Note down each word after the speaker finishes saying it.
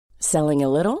Selling a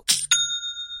little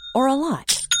or a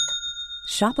lot?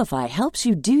 Shopify helps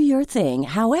you do your thing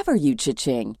however you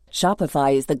cha-ching.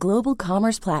 Shopify is the global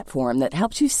commerce platform that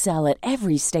helps you sell at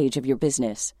every stage of your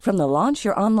business. From the launch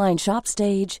your online shop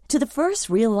stage to the first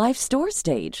real-life store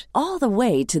stage, all the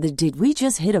way to the did we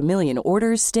just hit a million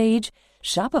orders stage.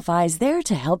 Shopify is there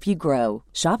to help you grow.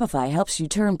 Shopify helps you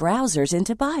turn browsers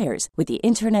into buyers with the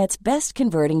internet's best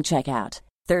converting checkout.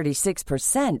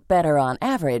 36% better on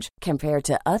average compared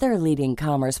to other leading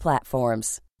commerce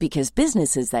platforms. Because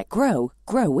businesses that grow,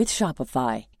 grow with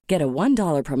Shopify. Get a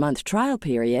 $1 per month trial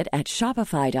period at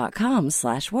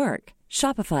shopify.com/work.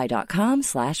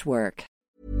 Shopify.com/work.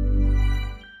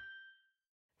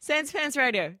 Sans Pants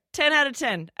Radio, 10 out of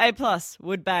 10, A+,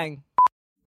 would bang.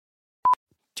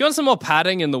 Do you want some more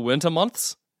padding in the winter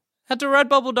months? Head to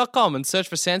redbubble.com and search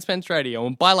for Sans Pants Radio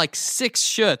and buy like 6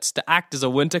 shirts to act as a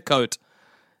winter coat.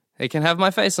 They can have my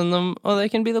face on them, or they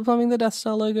can be the Plumbing the Death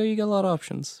Star logo. You get a lot of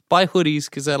options. Buy hoodies,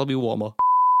 because that'll be warmer.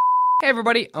 Hey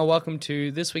everybody, and welcome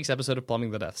to this week's episode of Plumbing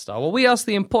the Death Star, where we ask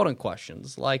the important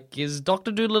questions, like, is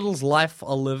Dr. Doolittle's life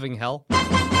a living hell?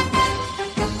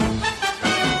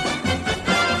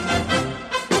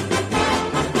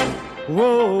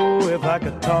 Whoa, if I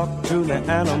could talk to the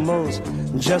animals,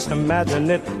 just imagine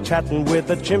it chatting with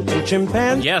a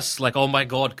chimpanzee. Yes, like, oh my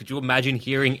god, could you imagine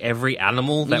hearing every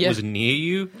animal that was near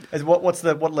you? What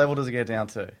level does it get down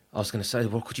to? I was going to say,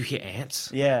 well, could you hear ants?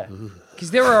 Yeah.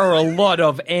 Because there are a lot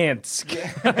of ants.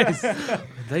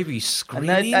 They'd be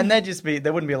screaming. And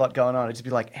there wouldn't be a lot going on. It'd just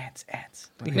be like, ants.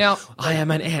 Now, I am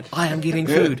an ant. I am getting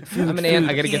food. I'm an ant.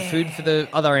 I got to get food for the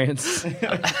other ants.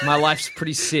 My life's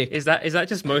pretty sick. Is that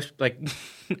just most, like,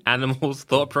 animals'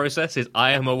 thought process? Is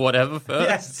I am a whatever first?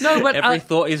 Yes. No, but every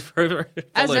thought is followed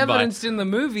as by. evidenced in the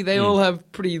movie, they all have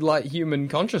pretty like human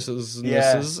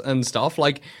consciousnesses and stuff.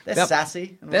 Like They're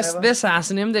sassy. And they're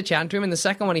sassing him. They're chatting to him. In the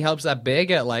second one, he helps that bear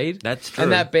get laid. That's true.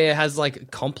 And that bear has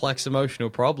like complex emotional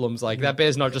problems. Like that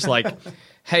bear's not just like,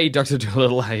 "Hey, Dr.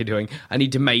 Dolittle, how you doing? I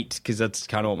need to mate," because that's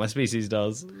kind of what my species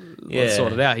does. Let's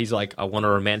sort it out. He's like, I want a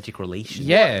romantic relation.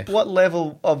 yeah. What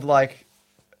level of, like,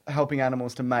 helping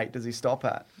animals to mate does he stop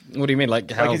at? What do you mean? Like,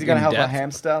 how Like, is he going to help a in-depth?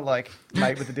 hamster, like,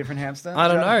 mate with a different hamster? I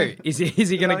don't know. Is he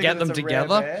going to think get them it's a rare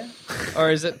together? bear?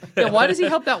 Or is it... Yeah, why does he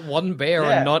help that one bear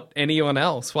Yeah. and not anyone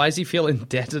else? Why does he feel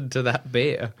indebted to that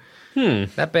bear?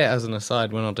 That bear, as an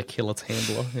aside, went on to kill its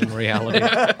handler in reality.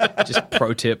 Just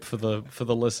pro tip for the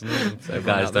listeners.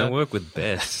 Guys, don't work with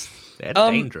bears. They're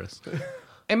dangerous.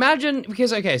 Imagine...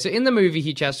 Because, okay, so in the movie,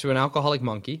 he chats to an alcoholic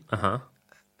monkey. Uh-huh.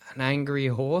 An angry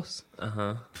horse.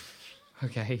 Uh-huh.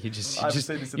 Okay, you I've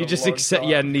seen this in you a just long accept.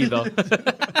 time. Yeah, neither.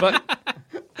 But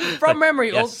from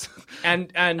memory, Yes.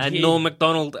 and And he, Norm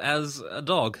MacDonald as a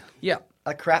dog. yeah,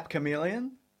 A crap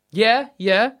chameleon?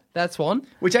 yeah, that's one.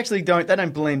 Which actually they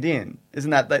don't blend in. Isn't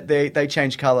that they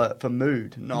change colour for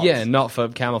mood, not... Yeah, not for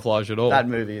camouflage at all. That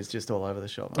movie is just all over the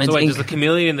shop. And- So wait, ink- does the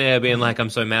chameleon there being like, I'm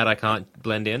so mad I can't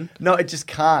blend in? No, it just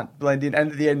can't blend in.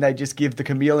 And at the end, they just give the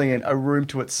chameleon a room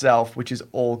to itself, which is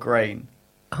all green.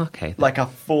 Okay. Like a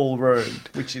full room,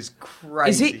 which is Is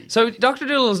crazy. he? So Dr.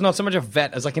 Dolittle is not so much a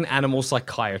vet as like an animal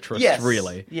psychiatrist, Yes.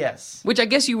 really. Yes. Which I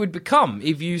guess you would become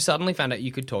if you suddenly found out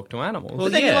you could talk to animals.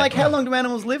 But then yeah. you're like, how long do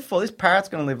animals live for? This parrot's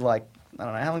going to live like, I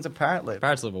don't know, how long's a parrot live?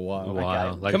 Parrots live a while.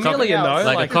 Wow. Like Chameleon, a though.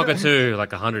 like, like a cockatoo,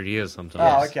 like 100 years sometimes.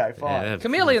 Oh, okay, fine. Yeah,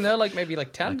 chameleon, though, like maybe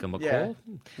like 10. like a macaw. Yeah.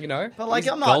 You know? But like,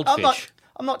 He's I'm not goldfish.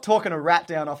 talking a rat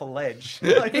down off a ledge.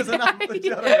 Like, there's enough, do you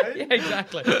know what I mean? Yeah,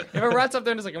 exactly. If a rat's up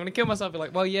there and is like, I'm going to kill myself, you're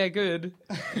like, well, yeah, good.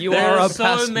 You There are are a so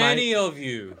pest, many mate. of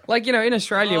you. Like, you know, in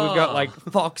Australia, we've got Oh. like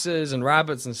foxes and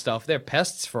rabbits and stuff. They're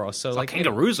pests for us. So, like,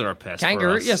 Kangaroos are a pest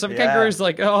kangaroo. for us. Yeah, so if a Yeah. kangaroo's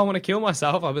like, oh, I want to kill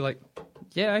myself, I'll be like,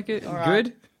 yeah, I could.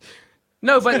 Good.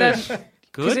 No, but then.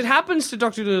 Because it happens to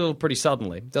Dr. Dolittle pretty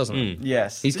suddenly, doesn't it?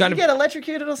 Yes. He's Does kind he of- get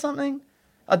electrocuted or something?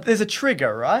 There's a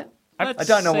trigger, right? I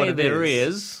don't know what it there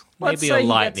is. is. Let's Maybe say a he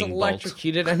lightning gets bolt.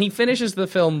 electrocuted, and he finishes the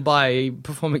film by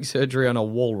performing surgery on a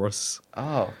walrus.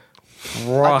 Oh.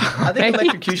 Right. I think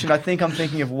electrocution, I'm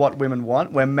thinking of What Women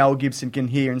Want, where Mel Gibson can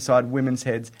hear inside women's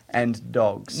heads and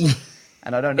dogs.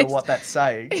 And I don't know what that's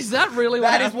saying. Is that really what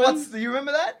That is happened? what's... Do you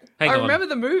remember that? Hang I on. remember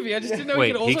the movie. I just didn't know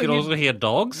Wait, he could also hear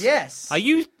dogs? Yes. Are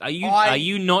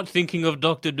you not thinking of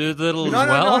Dr. Dolittle as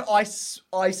well? No,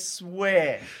 I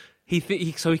swear.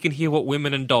 So he can hear what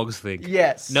women and dogs think.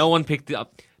 Yes. No one picked it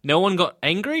up. No one got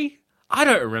angry? I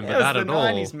don't remember It was that the at all.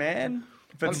 90s, man.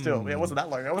 But still, it wasn't that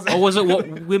long ago, was it? Or was it what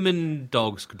women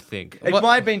dogs could think? It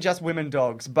might have been just women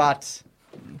dogs, but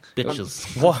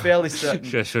Bitches. I'm fairly certain.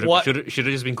 Should What? have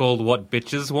just been called What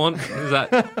Bitches Want? Is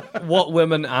that What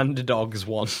women and dogs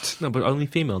want. no? But only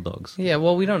female dogs. Yeah,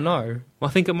 well, we don't know. Well,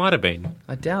 I think it might have been.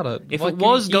 I doubt it. If What, it can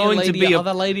was you hear going to be a-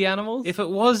 other lady animals. If it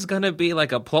was going to be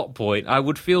like a plot point, I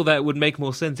would feel that would make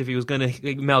more sense if he was going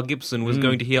to Mel Gibson was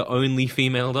going to hear only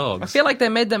female dogs. I feel like they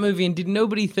made that movie, and did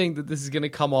nobody think that this is going to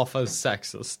come off as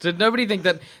sexist? Did nobody think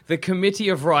that the committee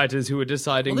of writers who were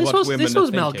deciding Well, what women this was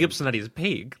are Mel thinking- Gibson at his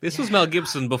peak. This was Mel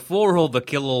Gibson before all the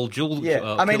kill all Jews.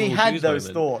 Yeah, I mean, he had those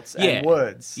thoughts and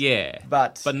words. Yeah,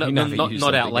 but no, He never used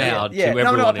not them out loud Yeah, to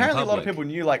everyone no. in Apparently, a lot of public. people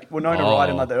knew, like, Winona Oh.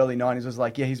 Ryder in like the early '90s was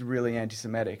like, yeah, he's really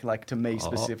anti-Semitic, like to me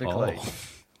specifically. oh.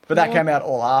 But that came out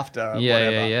all after. or Yeah,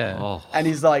 whatever. yeah. Oh. And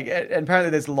he's like, and apparently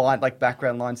there's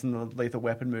background lines in the Lethal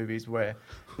Weapon movies where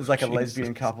there's like a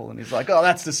lesbian couple, and he's like, "Oh,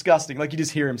 that's disgusting." Like you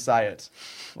just hear him say it,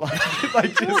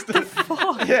 like just.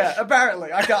 Yeah,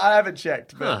 apparently I haven't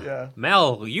checked, but Huh. yeah,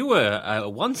 Mel, you were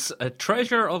once a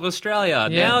treasure of Australia.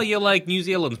 Yeah. Now you're like New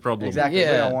Zealand's problem. exactly.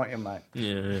 Yeah. We don't want you, mate.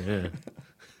 Yeah.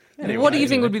 What do you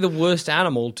think would be the worst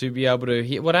animal to be able to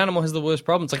hear? What animal has the worst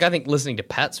problems? Like, I think listening to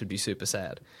pets would be super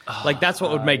sad. Like, that's what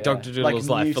would make yeah. Dr. Doolittle's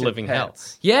Like life a neutered living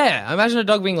pets. hell. Yeah, imagine a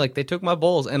dog being like, they took my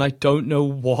balls and I don't know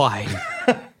why.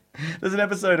 There's an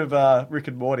episode of Rick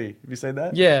and Morty. Have you seen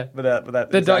that? Yeah. But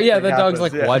that The exact the thing dog's happens,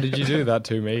 like, yeah. why did you do that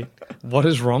to me? What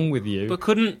is wrong with you? But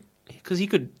couldn't, because he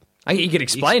could You could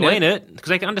explain it. because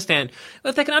they can understand. Well,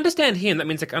 if they can understand him, that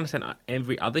means they can understand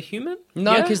every other human.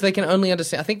 No, Yeah? because they can only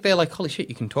understand. I think they're like, holy shit,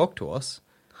 you can talk to us.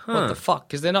 What the fuck?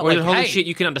 Because they're not Or like, holy hey. shit,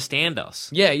 you can understand us.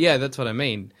 Yeah, that's what I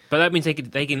mean. But that means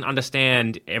they can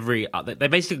understand every other.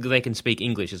 They can speak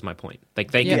English. Is my point.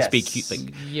 Like they can Yes. speak.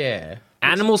 Like, Yeah.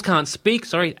 animals can't speak.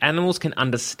 Sorry, animals can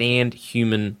understand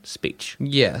human speech.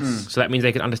 Yes. So that means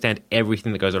they can understand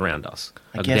everything that goes around us.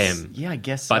 I guess, them. yeah, I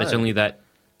guess. But so. it's only that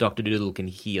Dr. Doolittle can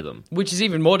hear them. Which is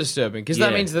even more disturbing because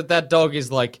that Yeah. means that dog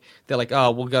is like, they're like,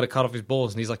 oh, we've got to cut off his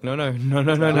balls. And he's like, no. Please No.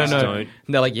 don't. And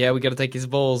they're like, yeah, we got to take his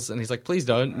balls. And he's like, please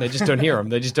don't. And they just don't hear him.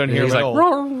 They just don't hear him he's at like,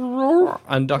 all.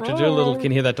 And Dr. Doolittle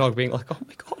can hear that dog being like, oh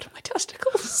my God, my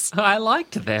testicles. I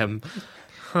liked them.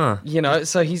 You know,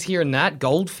 so he's hearing that.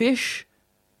 Goldfish.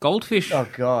 Goldfish. Oh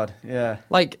God, yeah.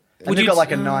 Like, And they've got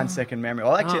like a 9-second memory.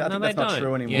 Well, actually, I no, think they that's not don't.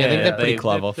 true anymore. Yeah, I think they're pretty they-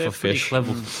 clever they're for pretty fish.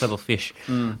 Clever fish.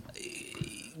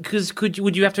 Because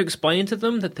would you have to explain to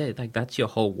them that they like that's your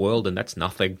whole world and that's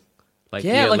nothing? Like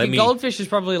yeah, like let a me- goldfish is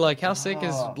probably like, how sick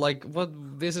is, like, what,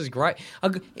 this is great.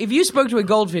 If you spoke to a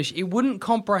goldfish, it wouldn't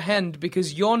comprehend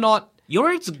because you're not.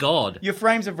 You're its god. Your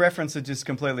frames of reference are just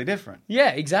completely different. Yeah,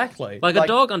 exactly. Like a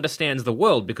dog understands the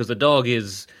world because the dog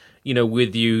is, you know,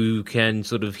 with you, can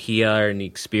sort of hear and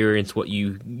experience what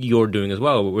you're doing as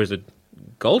well. Whereas a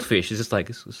goldfish is just like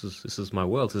this is my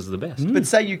world. This is the best. But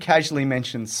say you casually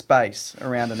mention space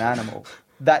around an animal.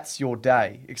 That's your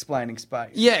day, explaining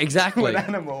space. Yeah, exactly. To an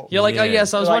animal. You're like, oh Yeah.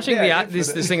 yes, I was Like, watching yeah,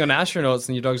 this thing on astronauts,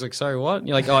 and your dog's like, sorry, what? And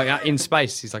you're like, oh, yeah, in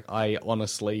space. He's like, I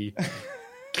honestly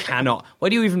cannot. Where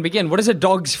do you even begin? What is a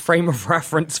dog's frame of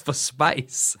reference for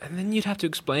space? And then you'd have to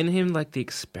explain to him like the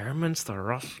experiments the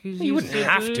Russians. You wouldn't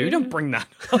have to. Don't bring that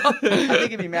up. I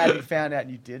think he'd be mad if you found out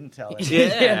and you didn't tell him.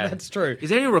 Yeah. That's true. Is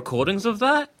there any recordings of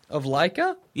that? Of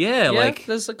Leica? Yeah, like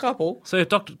there's a couple. so.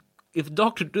 If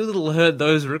Dr. Doolittle heard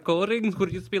those recordings, would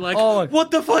he just be like, Oh, my- "What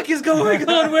the fuck is going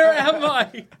on? Where am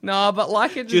I?" No, but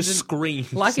Leica Just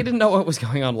screams. Leica didn't know what was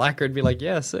going on. Leica would be like,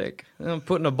 yeah, sick. I'm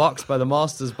put in a box by the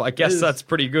masters, but I guess that's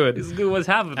pretty good. This is good. What's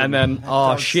happening? And then,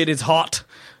 oh shit, it's hot.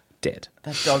 Dead.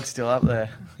 That dog's still up there.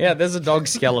 Yeah, there's a dog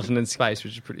skeleton in space,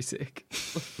 which is pretty sick.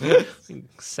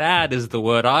 sad is the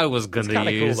word I was going It's to kind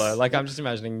of cool use. though. Like I'm just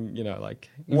imagining, you know, like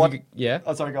What- yeah.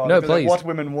 Oh, sorry, go on. No, Because please. What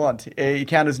women want. He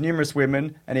encounters numerous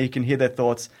women, and he can hear their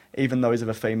thoughts, even those of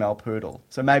a female poodle.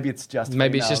 So maybe it's just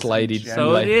Maybe it's just females in ladies.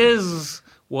 general. So it is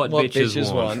what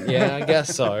bitches want. Yeah, I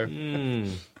guess so.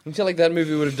 I feel like that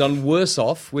movie would have done worse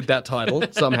off with that title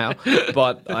somehow,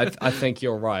 but I think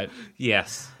you're right.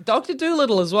 Yes. Dr.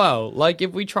 Doolittle as well. Like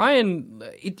if we try and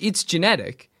it's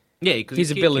genetic. Yeah, because His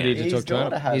ability to His talk to daughter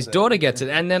animals. has His it. daughter gets it,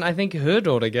 and then I think her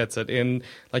daughter gets it in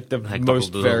like the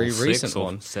most very recent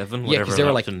one. 7, Yeah, whatever because there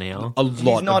were up like to now. a lot. He's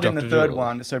not of in the Dr. third Doolittle.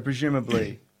 one, so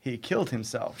presumably he killed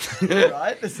himself.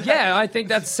 Right? Yeah, I think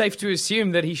that's safe to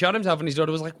assume that he shot himself, and his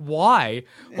daughter was like, "Why?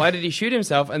 Why did he shoot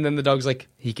himself?" And then the dog's like,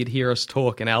 "He could hear us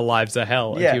talk, and our lives are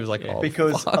hell." And Yeah, she was like, "Oh,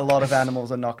 because fuck." a lot of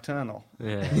animals are nocturnal,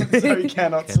 Yeah. so he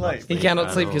cannot sleep. He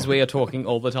cannot sleep because we are talking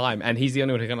all the time, and he's the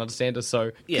only one who can understand us. So,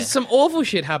 'cause Yeah. some awful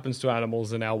shit happens to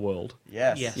animals in our world,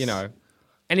 Yes. Yes. you know.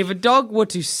 And if a dog were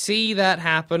to see that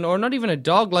happen, or not even a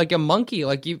dog, like a monkey,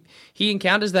 like he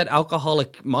encounters that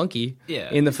alcoholic monkey Yeah.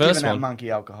 in the Giving first that one. monkey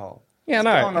alcohol. Yeah,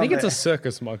 no, going I think on it's a there?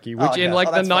 circus monkey, which in okay. like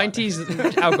Oh, the that's fine.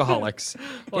 90s, alcoholics.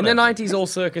 In the 90s, all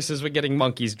circuses were getting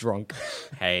monkeys drunk.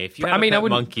 Hey, if you I had mean, I a pet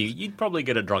wouldn't- monkey, you'd probably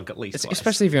get a drunk at least twice.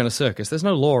 Especially if you're in a circus. There's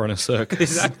no law in a circus.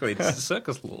 Exactly, it's the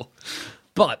circus law.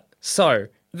 But, so,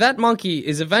 that monkey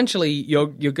is eventually, you're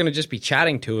going to just be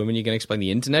chatting to him and you're going to explain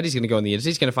the internet. He's going to go on the internet.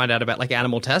 He's going to find out about like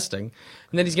animal testing.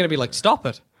 And then he's going to be like, stop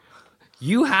it.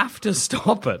 You have to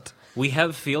stop it. We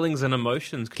have feelings and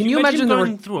emotions. Can you imagine the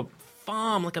going through a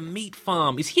farm, like a meat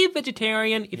farm? Is he a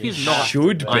vegetarian? If he's not,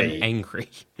 should I'm be. angry.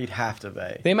 He'd have to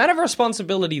be. The amount of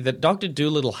responsibility that Dr.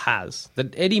 Dolittle has,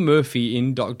 that Eddie Murphy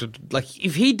in like,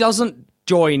 if he doesn't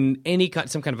join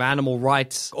some kind of animal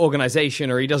rights organization,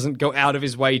 or he doesn't go out of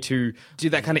his way to do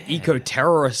that kind of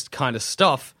eco-terrorist kind of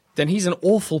stuff, then he's an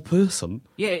awful person.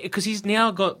 Yeah, because he's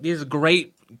now got this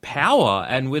great power,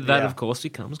 and with that, Yeah. of course,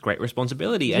 becomes great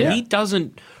responsibility. And Yeah. he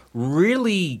doesn't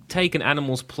really take an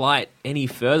animal's plight any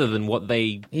further than what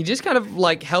they. He just kind of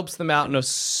like helps them out on a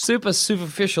super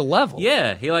superficial level.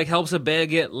 Yeah, he like helps a bear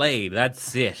get laid.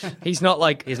 That's it. He's not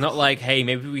like, He's not like, hey,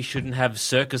 maybe we shouldn't have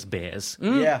circus bears.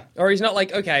 Yeah. or he's not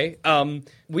like, okay,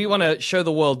 we want to show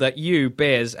the world that you,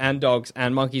 bears and dogs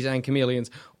and monkeys and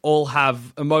chameleons, all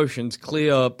have emotions,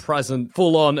 clear, present,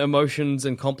 full-on emotions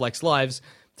and complex lives.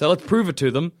 So let's prove it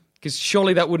to them, because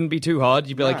surely that wouldn't be too hard.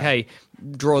 You'd be like, hey,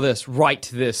 draw this, write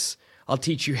this, I'll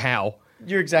teach you how.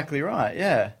 You're exactly right.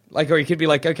 Yeah. Like, or you could be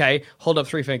like, okay, hold up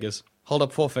 3 fingers, hold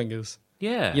up 4 fingers.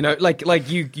 Yeah. You know, like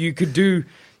you could do.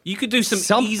 You could do some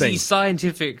Something. easy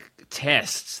scientific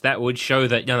tests that would show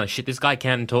that, no, shit, this guy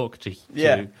can talk to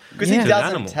Yeah. Because Yeah. he to doesn't an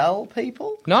animal. tell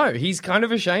people. No, he's kind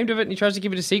of ashamed of it, and he tries to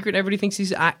keep it a secret. Everybody thinks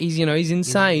he's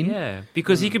insane. Yeah,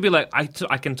 because he could be like, I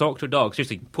can talk to a dog.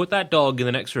 Seriously, put that dog in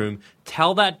the next room,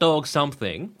 tell that dog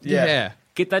something, Yeah.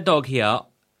 get that dog here,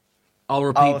 I'll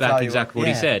repeat I'll tell back you exactly what- what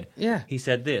he yeah. said. Yeah. He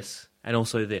said this, and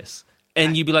also this.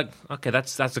 And you'd be like, okay,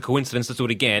 that's a coincidence, let's do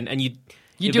it again. And You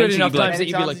do it eventually enough you'd be like- times that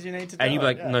you'd be Times like, did you need to and do you'd be it?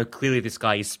 like, Yeah. no, clearly this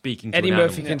guy is speaking to Eddie an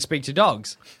Murphy animal. can speak to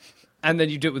dogs. And then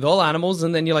you do it with all animals,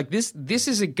 and then you're like, this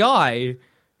is a guy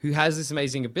who has this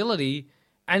amazing ability,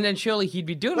 and then surely he'd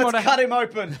be doing Let's what cut him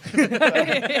open.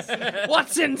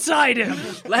 What's inside him?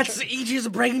 Let's eat his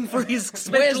brain for his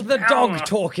Where's the dog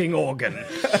talking organ?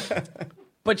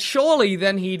 But surely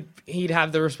then he'd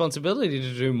have the responsibility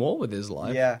to do more with his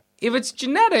life. Yeah. If it's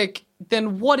genetic,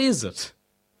 then what is it?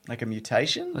 Like a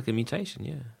mutation? Like a mutation,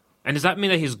 yeah. And does that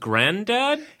mean that his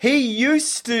granddad? He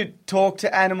used to talk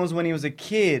to animals when he was a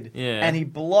kid. Yeah. And he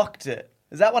blocked it.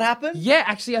 Is that what happened? Yeah,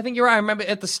 actually, I think you're right. I remember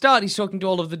at the start, he's talking to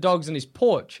all of the dogs on his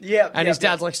porch. Yeah, And yeah, his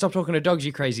dad's yeah. like, stop talking to dogs,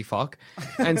 you crazy fuck.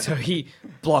 And so he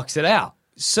blocks it out.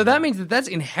 So that means that that's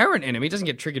inherent in him. He doesn't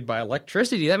get triggered by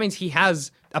electricity. That means he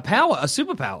has a power, a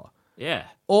superpower. Yeah.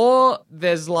 Or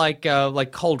there's like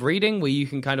cold reading, where you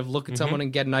can kind of look at someone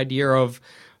and get an idea of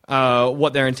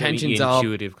what their intentions are.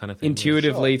 Intuitive kind of thing.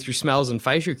 Intuitively through smells and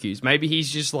facial cues. Maybe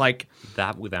he's just like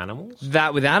That with animals?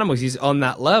 that with animals. He's on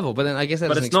that level. But then I guess that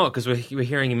But doesn't it's not, because we're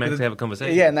hearing him actually have a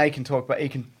conversation. Yeah, and they can talk, but he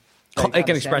can. They can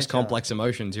understand express each other. complex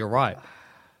emotions. You're right.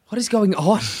 What is going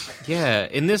on? Yeah,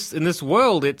 in this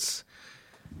world, it's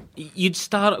you'd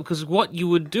start because what you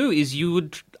would do is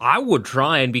I would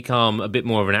try and become a bit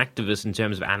more of an activist in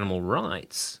terms of animal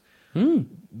rights,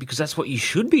 because that's what you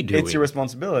should be doing. It's your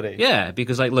responsibility. Yeah,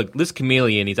 because like, look, this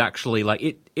chameleon is actually like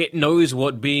it knows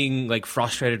what being like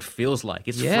frustrated feels like.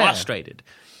 It's Yeah. frustrated.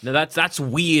 Now that's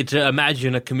weird to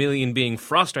imagine a chameleon being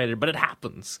frustrated, but it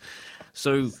happens.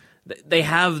 So they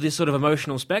have this sort of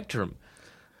emotional spectrum.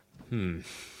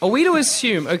 Are we to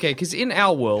assume, okay, because in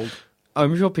our world,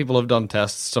 I'm sure people have done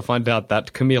tests to find out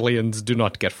that chameleons do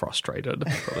not get frustrated.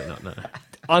 Probably not,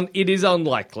 no. It is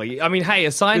unlikely. I mean, hey,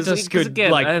 a scientist could,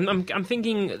 again, like... I'm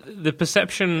thinking the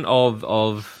perception of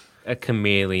a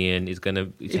chameleon is going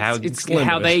to how it's how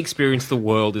limited. they experience the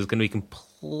world is going to be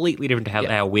completely different to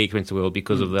how we experience the world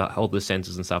because of all the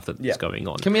senses and stuff that's Yeah. going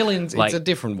on. chameleons, like, it's a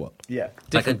different world. Yeah.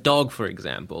 like a dog, for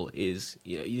example, is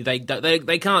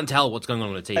they can't tell what's going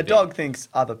on the TV. A dog thinks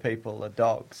other people are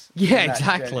dogs. Yeah, Isn't that-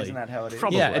 exactly. Isn't that how it is?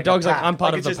 Probably. Yeah, a dog's like, I'm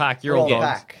part of it's the just, pack, you're we're all all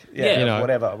dogs. pack. Yeah, Yeah. You know.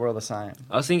 whatever. We're all the same.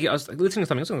 I was listening to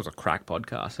something. I think it was a crack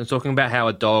podcast. And talking about how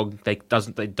a dog they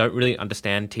don't really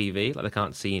understand TV, like they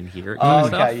can't see and hear it. Oh, and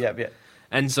stuff. okay. Yeah, yeah.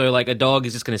 And so, like, a dog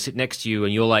is just going to sit next to you,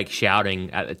 and you're like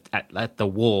shouting at the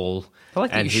wall. I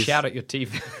like that and you his- shout at your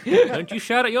TV. Don't you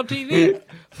shout at your TV?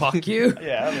 Fuck you.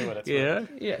 Yeah, I mean what it's yeah.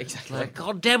 Yeah, exactly. Like,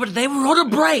 God damn it, they were on a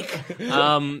break.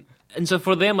 And so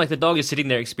for them, like the dog is sitting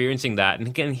there experiencing that, and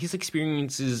again, his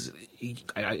experience is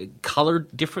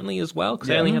colored differently as well because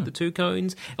they only have the 2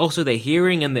 cones. Also, their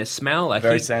hearing and their smell, like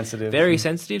Very sensitive. very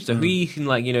sensitive. So he can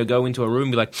go into a room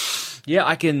and be like, yeah,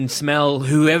 I can smell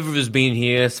whoever has been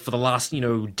here for the last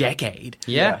decade.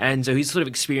 Yeah. And so he's sort of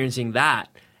experiencing that.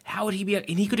 How would he be? And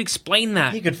he could explain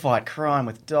that. He could fight crime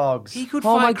with dogs. He could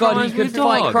Oh fight my god, he crimes could with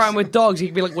fight dogs. crime with dogs. He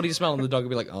could be like, "What do you smell?" And the dog would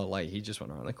be like, "Oh, like he just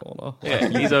went around the corner." Yeah,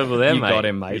 he's over there, You mate. got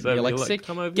him, mate. He's You're over like, here, sick.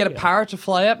 come over Get a here. parrot to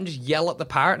fly up and just yell at the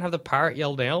parrot and have the parrot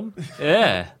yell down.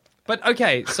 Yeah. But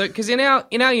okay, so because in our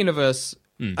universe,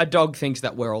 a dog thinks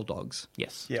that we're all dogs.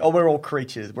 Yes. Yeah, we're all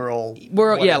creatures. We're all...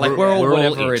 We're all we're all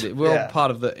whatever it. it is. We're Yeah. all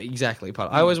part of the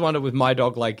I always wonder with my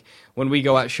dog, like when we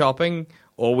go out shopping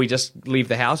or we just leave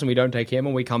the house and we don't take him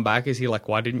and we come back, is he like,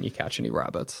 why didn't you catch any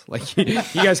rabbits? Like you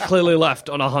guys clearly left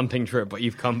on a hunting trip, but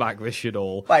you've come back with shit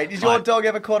all. Wait, has your dog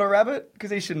ever caught a rabbit?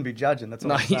 Because he shouldn't be judging. That's all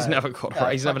No, I'm he's saying. never caught. Oh,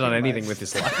 He's never done fucking anything mate. with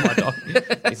his life. My dog.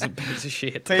 He's a piece of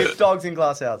shit. Keep dogs in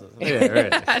glass houses. Yeah,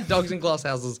 right. Dogs in glass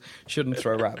houses shouldn't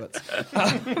throw rabbits.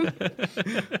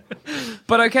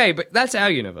 But okay, but that's our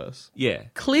universe. Yeah.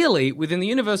 Clearly, within the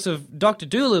universe of Dr.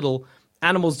 Dolittle,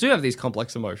 animals do have these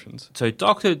complex emotions. So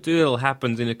Dr. Dolittle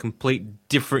happens in a complete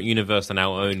different universe than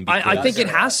our own. I think it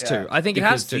has to. Yeah. I think it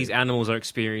has because to. these animals are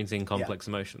experiencing complex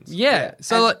emotions. Yeah.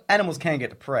 So And like, animals can get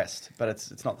depressed, but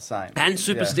it's not the same. And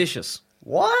superstitious.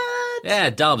 What?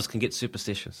 Yeah, doves can get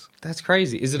superstitious. that's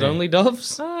crazy. Is it only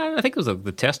doves? I think it was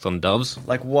the test on doves.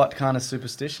 Like what kind of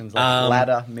superstitions? Like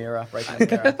ladder, mirror, breaking a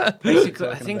mirror. Basically,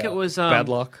 I think it was Bad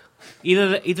luck.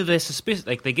 either they're suspicious,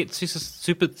 like they get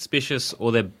super suspicious,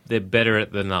 or they're better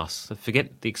at than us. So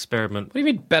forget the experiment. What do you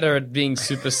mean better at being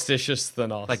superstitious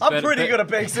than us? Like I'm better- pretty good at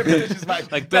being superstitious,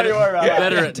 mate. Like Don't you worry about that.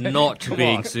 better at not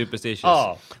being superstitious.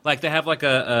 Oh. Like they have like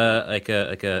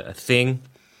a thing.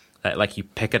 Like you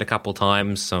peck it a couple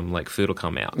times, some like food will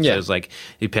come out. Yeah. So it's like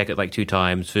you peck it like 2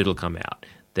 times, food will come out.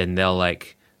 Then they'll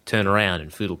like turn around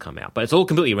and food will come out. But it's all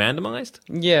completely randomized.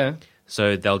 yeah.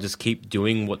 So they'll just keep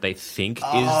doing what they think is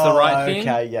the right thing.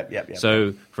 Okay, yep.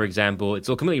 So, for example, it's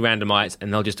all completely randomized,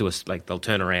 and they'll just do they'll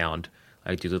turn around,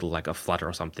 like do a flutter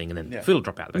or something, and then food will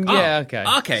drop out. Like, Yeah, oh, okay.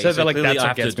 Okay, So they're like, clearly that's I what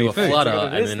have to gets do me a food. flutter, So it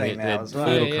and is then thing now the as food well.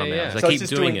 will Yeah, come yeah, out. yeah. So So they it's keep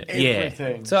just doing doing it. Yeah.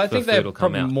 everything. So I think The they're food will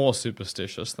come probably out. more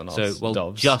superstitious than us. So, well,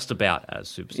 doves. just about as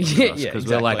superstitious Yeah, because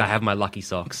yeah, we're like, exactly. I have my lucky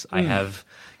socks. I have,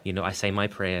 I say my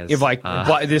prayers. If I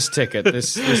buy this ticket,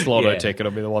 this lotto Yeah. ticket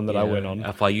will be the one that I win on.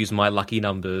 If I use my lucky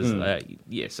numbers,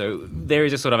 So there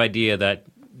is a sort of idea that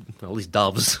well, these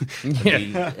doves can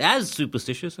be as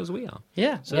superstitious as we are.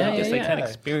 Yeah. So yeah, I guess yeah, they yeah. can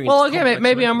experience. Well, okay, complex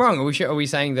maybe I'm emotions. wrong. Are we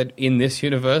saying that in this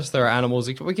universe there are animals?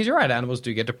 Because you're right, animals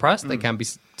do get depressed. They can be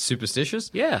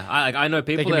superstitious. Yeah, I know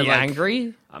people They can that be like,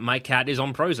 angry. My cat is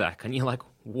on Prozac, and you're like,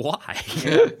 why?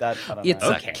 That, I don't It's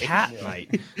know. a cat,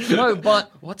 mate. No,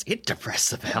 but What's it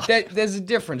depressed about? there's a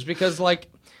difference because, like,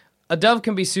 a dove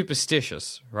can be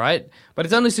superstitious, right? But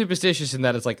it's only superstitious in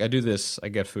that it's like, I do this, I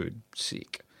get food.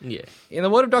 Sick. Yeah, In the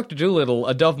word of Dr. Dolittle,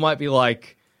 a dove might be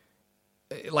like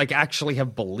actually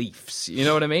have beliefs. You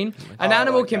know what I mean? An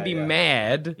animal can be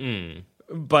mad,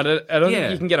 but I don't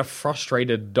think you can get a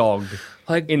frustrated dog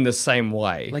Like- in the same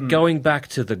way. like going back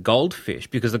to the goldfish,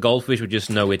 because the goldfish would just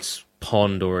know its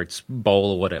pond or its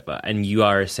bowl or whatever, and you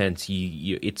are a sense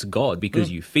it's God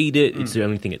because you feed it. It's the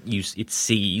only thing it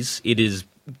sees. It is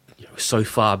so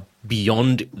far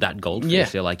beyond that goldfish. Yeah.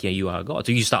 They're like, yeah, you are God.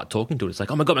 So you start talking to it. It's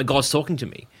like, oh my God, my God's talking to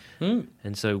me.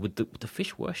 And so would the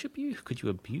fish worship you? Could you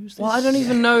abuse this? Well, I don't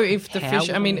even know if the How fish.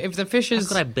 I mean, if the fish How is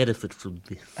could I benefit from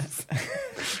this?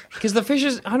 because the fish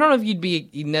is. I don't know if you'd be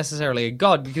necessarily a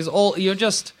god because you're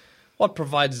just what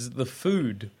provides the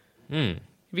food. It'd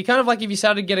be kind of like if you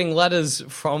started getting letters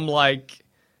from like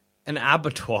an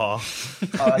abattoir.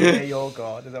 Oh, they're your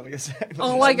god. Is that what you're saying?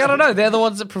 Oh, like I don't know. They're the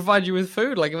ones that provide you with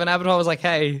food. Like if an abattoir was like,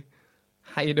 "Hey,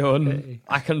 how you doing?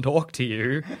 I can talk to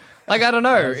you." Like I don't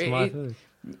know.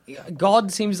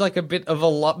 God seems like a bit of a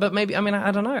lot, but maybe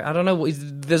I don't know. I don't know.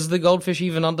 Does the goldfish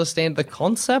even understand the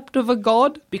concept of a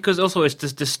god? Because also it's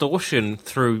this distortion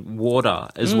through water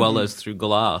as well as through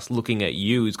glass. Looking at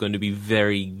you is going to be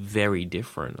very, very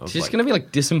different. It's just going to be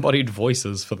like disembodied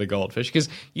voices for the goldfish because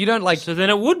you don't like. So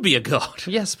then it would be a god.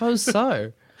 Yeah, I suppose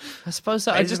so. I suppose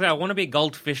so. I want to be a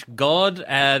goldfish god,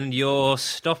 and you're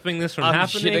stopping this from I'm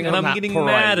happening, shitting and on I'm that getting parade.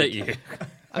 mad at you.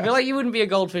 I feel like you wouldn't be a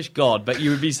goldfish god, but you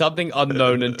would be something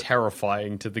unknown and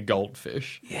terrifying to the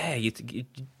goldfish. Yeah,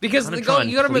 Because kinda the try and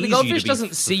you got to remember, the please you to goldfish be doesn't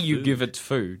for see you food. give it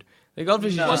food. The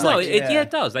goldfish is No. just no, like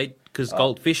it does. They because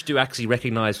goldfish do actually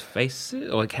recognize faces,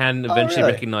 or can eventually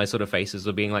really? recognize sort of faces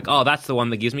of being like, oh, that's the one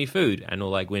that gives me food. And or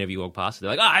like whenever you walk past it,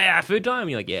 they're like, oh yeah, food time.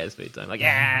 You're like, yeah, it's food time. Like,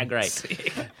 yeah, great.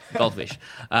 Goldfish.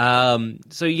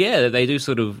 So yeah, they do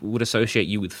sort of would associate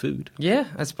you with food. Yeah,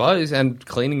 I suppose, and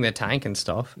cleaning their tank and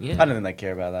stuff. Yeah. I don't think they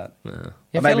care about that. Yeah,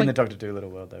 I Or feel maybe in like- the Dr. Dolittle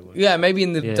world they would. Yeah, maybe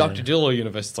in the Yeah. Dr. Dolittle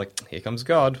universe, it's like, here comes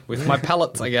God with my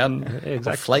pellets again,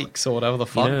 exactly. or flakes or whatever the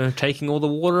fuck. You know, taking all the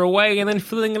water away and then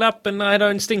filling it up, and I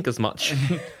don't stink as much.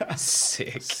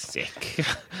 Sick. Sick.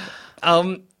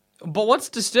 But what's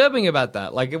disturbing about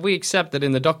that? Like, if we accept that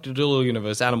in the Dr. Dolittle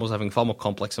universe, animals having far more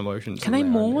complex emotions. Can than they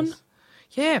their own mourn? is.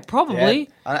 Yeah, probably.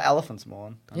 Elephants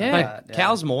mourn. I know Yeah, that, yeah.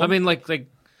 cows mourn. I mean, like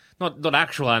not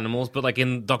actual animals, but like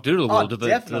in Doctor Dolittle world, do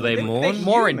definitely. they mourn? They're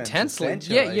More humans, intensely.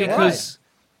 essentially. Yeah, yeah, Because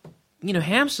you know,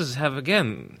 hamsters have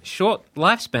again short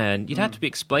lifespan. You'd have to be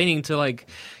explaining to like,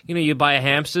 you know, you buy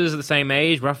hamsters at the same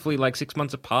age, roughly like 6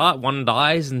 months apart. One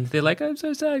dies, and they're like, "I'm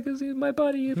so sad because he's my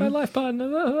buddy, my life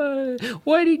partner.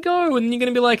 Where'd he go?" And you're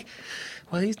gonna be like,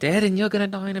 "Well, he's dead, and you're gonna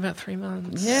die in about 3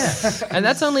 months." Yeah, and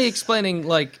that's only explaining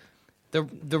like the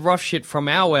rough shit from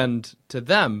our end to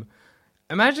them.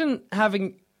 Imagine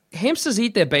having hamsters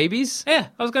eat their babies. Yeah,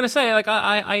 I was gonna say like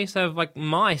I used to have like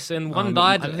mice, and one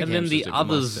died, I don't think and then the hamsters do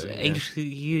others mice too,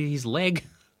 ate his leg.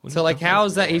 So like, how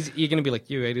is that? You're gonna be like,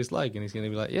 you ate his leg, and he's gonna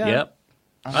be like, yeah. Yep,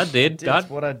 I did. That's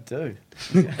what I'd do.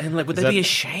 And like, would they be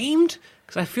ashamed?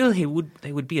 Because I feel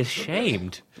they would be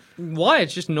ashamed. Why?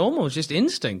 It's just normal. It's just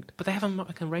instinct. But they have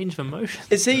like a range of emotions.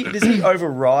 Does he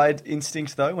override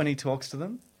instinct though when he talks to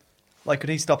them? Like,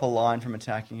 could he stop a lion from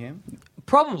attacking him?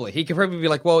 Probably. He could probably be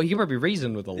like, well, he could probably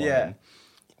reason with the lion. Yeah.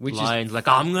 Which Lion's like,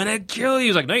 I'm gonna kill you.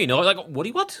 He's like, no, you're not. Like,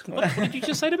 what? What did you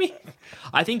just say to me?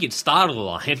 I think you'd startle a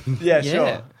lion. Yeah, is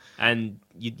sure. And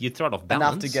you'd throw it off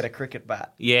balance. Enough to get a cricket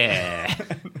bat. Yeah.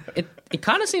 it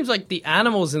kind of seems like the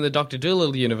animals in the Dr.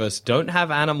 Dolittle universe don't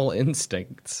have animal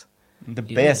instincts. The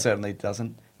bear certainly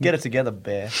doesn't. Get it together,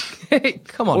 bear.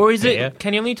 Come on, Or is bear. it,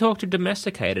 can you only talk to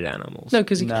domesticated animals? No,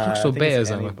 because he No, talks I to think bears.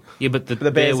 it's Emma. any- Yeah, but the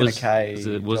the bear bear's in a was, cage, wasn't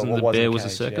or the was in bear a was a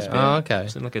cage, circus yeah. bear? Oh, okay.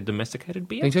 Wasn't it like a domesticated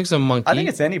bear? He talks to a monkey. I think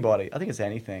it's anybody. I think it's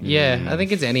anything. Yeah, I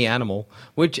think it's any animal.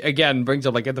 Which, again, brings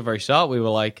up, like, at the very start, we were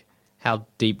like, how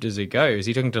deep does it go? Is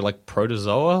he talking to, like,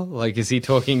 protozoa? Like, is he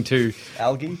talking to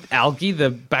Algae? algae,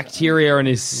 the bacteria in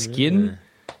his skin?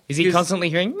 Is he constantly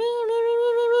hearing...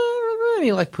 And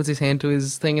he, like, puts his hand to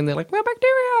his thing, and they're like, well,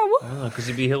 bacteria! Woo!" Because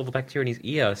he'd be all the bacteria in his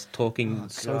ear talking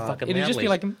so fucking loudly. It'd just be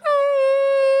like...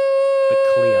 but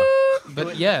clear.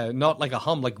 But, yeah, not like a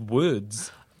hum, like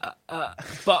words.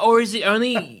 But or is it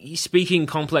only speaking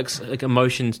complex like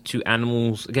emotions to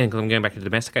animals? Again, because I'm going back to the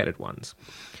domesticated ones,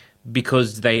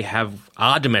 because they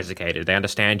are domesticated. They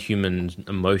understand human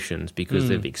emotions because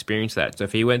they've experienced that. So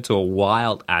if he went to a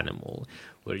wild animal,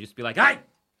 would it just be like, "Hey,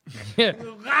 Yeah.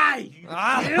 hey!"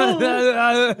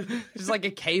 Just like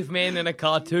a caveman in a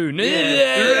cartoon.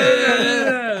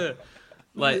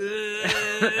 Like,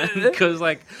 because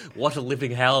like, what a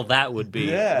living hell that would be.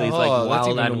 Yeah. These Oh, like that's wild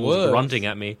even animals worse. grunting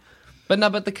at me. But no,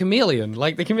 but the chameleon.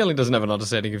 Like, the chameleon doesn't have an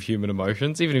understanding of human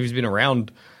emotions, even if he's been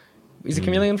around. He's a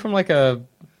chameleon from like a...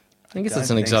 I guess Don't it's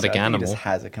an think so. exotic I think animal. He just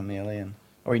has a chameleon.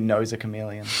 Or he knows a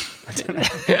chameleon. I don't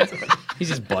know. He's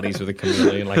just buddies with a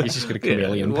chameleon. Like, he's just got a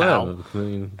chameleon pal. Well, I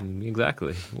mean,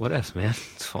 exactly. What else, man?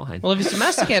 It's fine. Well, if it's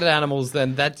domesticated animals,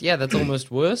 then that's almost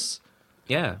worse.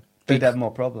 Yeah. They'd have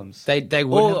more problems. They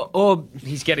would. Or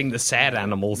He's getting the sad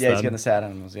animals. Yeah, then. he's getting the sad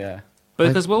animals, yeah.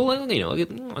 because, well, you know,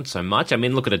 not so much. I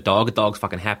mean, look at a dog. A dog's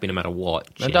fucking happy no matter what.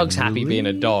 A dog's happy being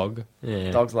a dog.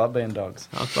 Yeah. Dogs love being dogs.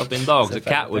 Dogs love being dogs. A It's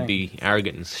their cat would favourite be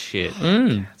arrogant as shit.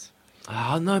 Mm.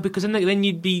 Oh, no, because then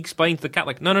you'd be explaining to the cat,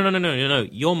 like, no,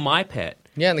 you're my pet.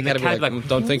 Yeah, and the cat would be cat like, would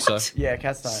don't think so. "What? Yeah,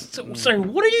 cats don't. So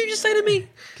what did you just say to me?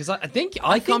 Because I think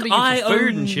I can't be I you for food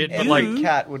own and shit, but Every like...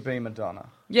 cat would be Madonna.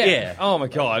 Yeah. Yeah. Oh my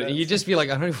god. You'd just be like,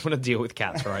 I don't even want to deal with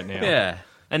cats right now. Yeah.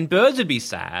 And birds would be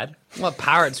sad. Well,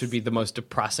 parrots would be the most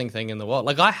depressing thing in the world.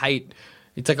 Like, I hate...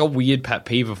 It's like a weird pet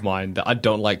peeve of mine that I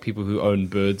don't like people who own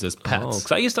birds as pets. Oh,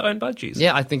 because I used to own budgies.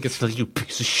 Yeah, I think it's... So you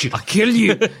piece of shit. I'll kill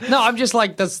you. No, I'm just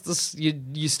like, that's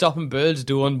you stopping birds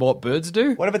doing what birds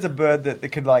do. What if it's a bird that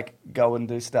could, like, go and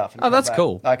do stuff? And Oh, come that's back?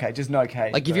 cool. Okay, just no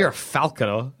cage. Like, if you're a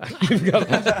falconer, you've got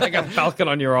like a falcon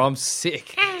on your arm,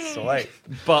 sick. Sweet.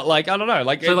 But, like, I don't know.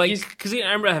 Like, So, like, because I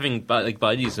remember having, like,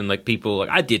 budgies and, like, people, like,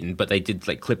 I didn't, but they did,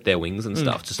 like, clip their wings and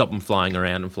stuff to stop them flying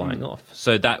around and flying off.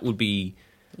 So that would be...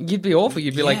 you'd be awful.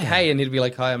 You'd be like, Yeah. hey, and he'd be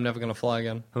like, hi, I'm never going to fly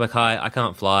again. Like, hi, I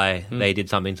can't fly. They did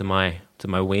something to my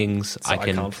wings. So I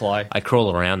can't fly. I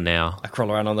crawl around now. I crawl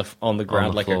around on the On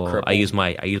ground the like floor. a cripple.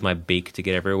 I use my beak to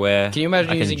get everywhere. Can you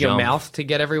imagine I using your jump. mouth to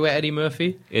get everywhere, Eddie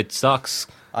Murphy? It sucks.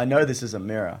 I know this is a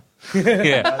mirror.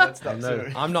 Yeah, That's not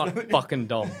true. I'm not fucking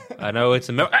dumb. I know it's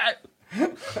a.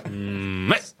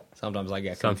 Sometimes I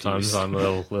get confused. Sometimes I'm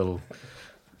a little.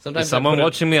 Sometimes Is someone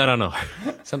watching me? I don't know.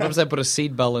 Sometimes I put a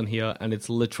seed bell in here, and it's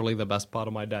literally the best part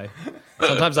of my day.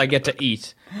 Sometimes I get to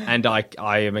eat, and I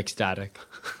am ecstatic.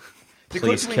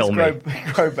 Please kill me.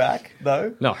 Grow back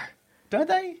though, No. don't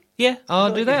they? Yeah. Oh,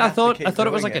 feel do like they? you I have to thought keep it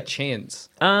was doing like a it. chance.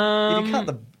 If you cut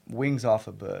the wings off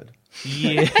a bird,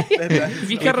 Yeah. If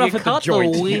you cut it off at the cut the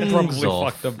joint, you wings probably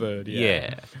off. fucked the bird.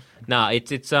 Yeah. Nah, it's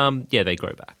they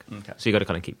grow back. Okay. So you got to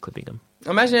kind of keep clipping them.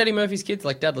 Imagine Eddie Murphy's kids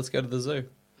like, Dad, let's go to the zoo.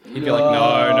 He'd be like,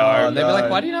 no. They'd be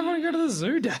like, why do you never want to go to the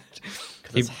zoo, Dad?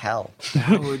 because it's hell.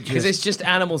 Because it's just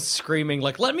animals screaming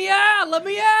like, let me out, let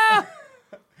me out.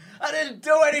 I didn't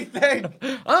do anything.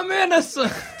 I'm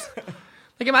innocent.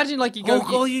 Like imagine like you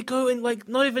go. you go and like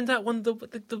not even that one.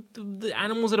 The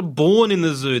animals that are born in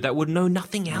the zoo that would know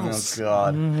nothing Oh else.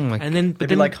 god. And then, They'd but be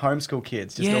then like homeschool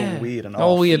kids, just Yeah. all weird and off.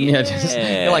 Oh, weird. Yeah. Just,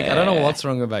 Yeah. you're like, I don't know what's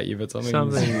wrong about you, but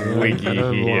something's wiggy I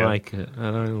don't here. like it. I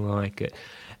don't like it.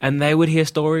 And they would hear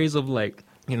stories of like,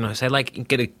 say like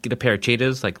get a pair of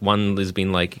cheetahs. Like one has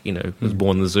been like, was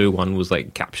born in the zoo. One was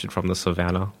like captured from the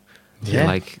savannah. Yeah.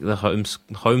 Like the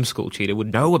homeschool cheetah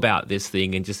would know about this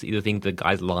thing and just either think the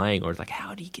guy's lying or it's like,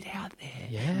 how do you get out there?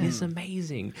 Yeah. It's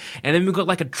amazing. And then we've got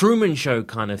like a Truman Show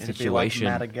kind of It'd be like situation.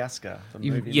 Madagascar. The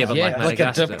movie yeah, but Yeah, like like a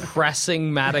Madagascar.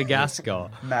 depressing Madagascar.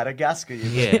 Madagascar.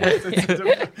 Yeah.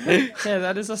 Yeah,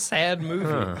 that is a sad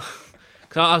movie.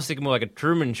 Cause I was thinking more like a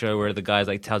Truman Show where the guy's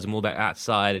like tells him all about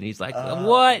outside and he's like,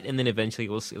 what? And then eventually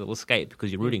he'll escape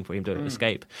because you're rooting for him to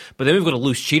escape. But then we've got a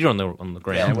loose cheater on the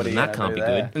ground what are and you that gonna can't do be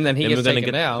there? good. And then he we're gets gonna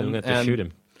taken down, Then we have to and- shoot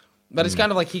him. But it's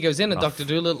kind of like he goes in and Dr.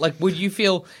 Dolittle, like, would you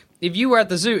feel, if you were at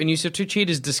the zoo and you saw two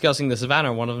cheetahs discussing the savannah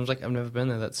and one of them's like, I've never been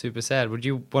there, that's super sad, would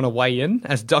you want to weigh in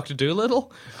as Dr.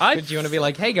 Dolittle? Would you want to be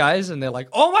like, hey guys, and they're like,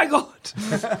 oh my god!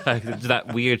 Like, there's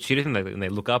that weird cheater thing and they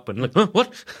look up and like,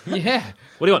 what? Yeah.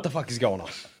 What do you want? What the fuck is going on?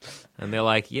 And they're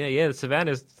like, yeah, the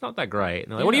savannah's it's not that great.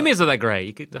 And they're like, what do you mean it's not that great?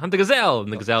 You could hunt the gazelle.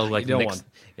 And the gazelle, like, don't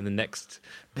in the next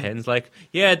pen's like,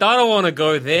 yeah, I don't want to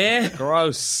go there.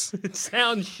 Gross. It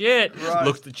sounds shit. Right.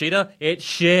 Looks at the cheetah, it's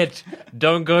shit.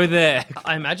 Don't go there.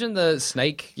 I imagine the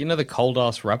snake, the cold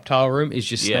ass reptile room is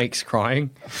just Yeah. snakes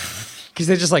crying. Because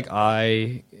they're just like,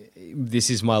 this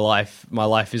is my life. My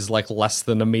life is like less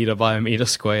than a meter by a meter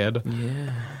squared.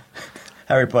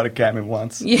 Harry Potter came in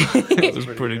once. Yeah. It was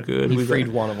pretty good. He freed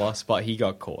one of us, but he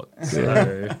got caught. So.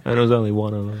 And it was only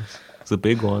one of us. It's a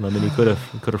big one. I mean, he could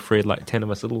have freed like 10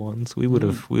 of us little ones. We would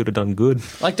have done good.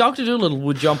 Like Dr. Dolittle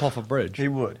would jump off a bridge. He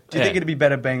would. Do you Yeah. think it'd be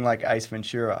better being like Ace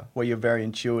Ventura, where you're very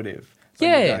intuitive? So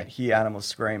Yeah. You don't hear animals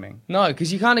screaming. No,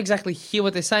 because you can't exactly hear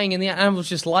what they're saying, and the animals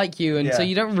just like you, and so Yeah.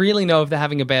 you don't really know if they're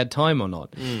having a bad time or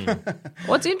not.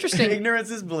 What's interesting?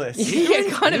 Ignorance is bliss. Yeah,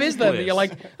 it kind of is though. bliss. You're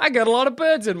like, I got a lot of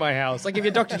birds in my house. Like if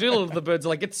you're Dr. Dolittle, the birds are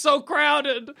like, it's so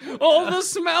crowded. All the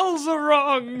smells are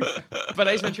wrong. But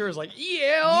Ace Ventura's like,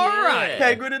 yeah, all right.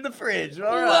 Penguin in the fridge.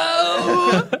 All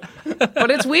right. Whoa.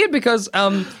 But it's weird because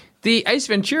the Ace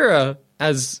Ventura,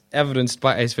 as evidenced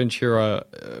by Ace Ventura,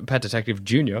 Pet Detective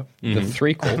Jr., the I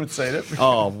threequel. haven't seen it.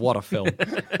 Oh, what a film!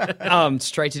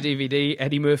 Straight to DVD.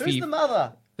 Eddie Murphy. Who's the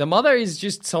mother? The mother is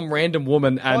just some random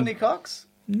woman, and Courtney Cox?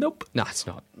 Nope. no, it's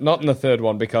not. Not in the third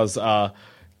one because I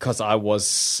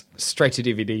was straight to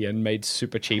DVD and made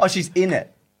super cheap. Oh, she's in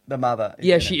it. The mother.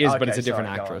 Yeah, in she it. is, but it's a different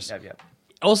sorry, go on. actress. Yep, yep.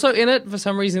 Also in it, for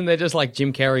some reason, they're just like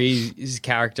Jim Carrey's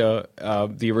character,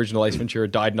 the original Ace Ventura,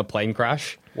 died in a plane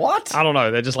crash. What? I don't know.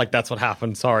 They're just like, that's what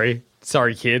happened. Sorry,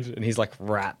 kid. And he's like,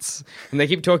 rats. And they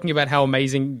keep talking about how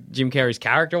amazing Jim Carrey's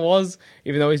character was,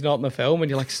 even though he's not in the film. And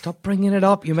you're like, stop bringing it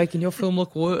up. You're making your film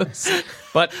look worse.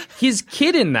 But his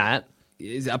kid in that,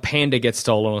 is a panda gets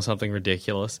stolen or something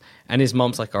ridiculous. And his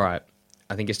mom's like, all right,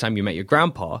 I think it's time you met your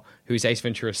grandpa, who's Ace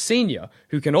Ventura Sr.,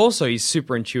 who can also, he's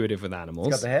super intuitive with animals.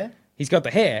 Got the hair? He's got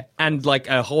the hair and like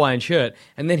a Hawaiian shirt.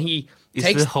 And then he Is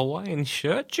takes, the Hawaiian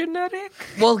shirt genetic?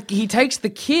 he takes the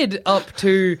kid up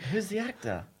to... Who's the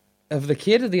actor? Of the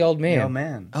kid or the old man? The old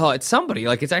man. Oh, it's somebody.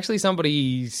 Like, it's actually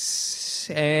somebody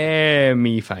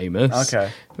semi-famous. Okay.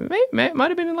 Might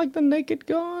have been in, like, The Naked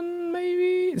Gun,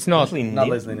 maybe? It's not. Not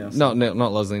Leslie Nielsen.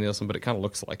 Not Leslie Nielsen, but it kind of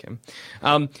looks like him.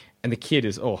 And the kid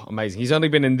is, amazing. He's only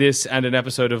been in this and an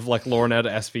episode of, like, Law & Order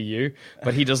SVU,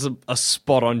 but he does a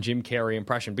spot-on Jim Carrey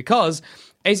impression because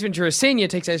Ace Ventura Sr.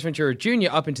 takes Ace Ventura Jr.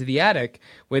 up into the attic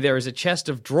where there is a chest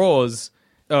of drawers,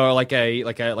 or like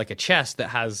a chest that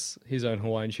has his own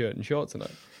Hawaiian shirt and shorts in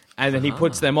it. and then he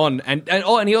puts them on,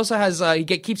 and he also has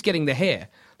keeps getting the hair.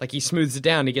 Like, he smooths it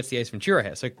down, he gets the Ace Ventura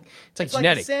hair. So it's like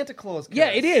genetic. Like Santa Claus curse. Yeah,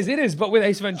 it is, but with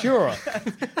Ace Ventura.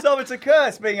 So it's a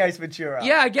curse being Ace Ventura.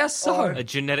 Yeah, I guess so. A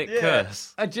genetic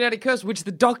curse. A genetic curse, which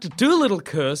the Dr. Dolittle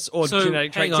curse, or So,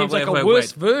 genetic trait, hang on, seems like wait, a wait.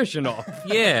 worse version of.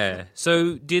 Yeah.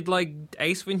 So did like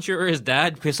Ace Ventura's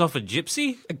dad piss off a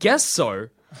gypsy? I guess so.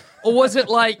 Or was it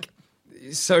like...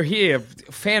 So here,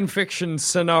 fan fiction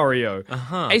scenario.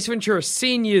 Ace Ventura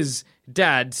Sr.'s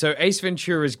dad, so Ace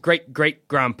Ventura's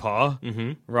great-great-grandpa,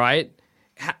 right,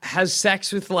 has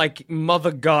sex with, like,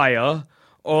 Mother Gaia,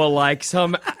 or, like,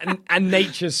 some a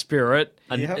nature spirit.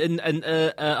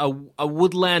 A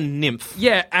woodland nymph.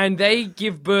 Yeah, and they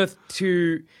give birth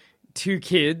to 2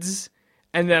 kids,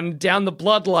 and then down the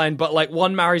bloodline, but, like,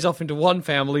 one marries off into one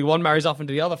family, one marries off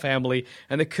into the other family,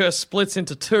 and the curse splits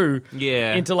into 2.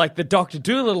 Yeah. Into, like, the Dr.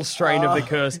 Dolittle strain of the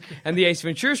curse and the Ace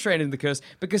Ventura strain of the curse,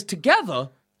 because together,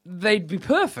 they'd be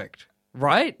perfect,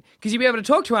 right? Because you'd be able to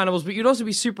talk to animals, but you'd also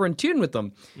be super in tune with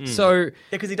them. So... Yeah,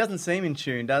 because he doesn't seem in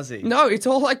tune, does he? No, it's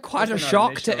all, like, quite a Definitely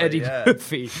shock not to Eddie initially, yeah.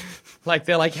 Murphy. Like,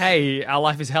 they're like, hey, our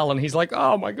life is hell, and he's like,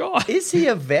 oh, my God. Is he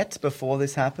a vet before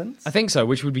this happens? I think so,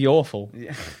 which would be awful.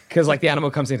 Because, like, the animal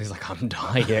comes in, he's like, I'm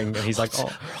dying. And he's like, oh,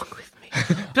 Wrong with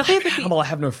me. animal, I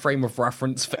have no frame of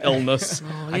reference for illness.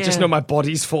 I just yeah. know my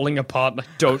body's falling apart, and I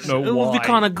don't know It why. would be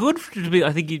kind of good to be.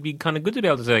 I think it'd be kind of good to be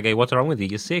able to say, "Okay, what's wrong with you?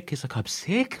 You're sick." He's like, "I'm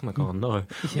sick." I'm like, "Oh no."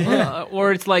 Yeah.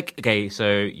 Or it's like, "Okay,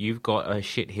 so you've got a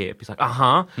shit hip." He's like,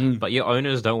 but your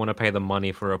owners don't want to pay the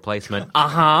money for a replacement."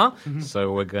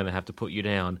 So we're gonna have to put you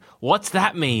down. What's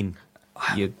that mean?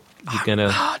 You're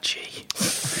gonna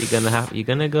you're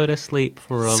gonna go to sleep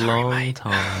for a long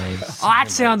time. Oh,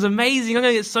 that sounds amazing. I'm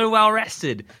gonna get so well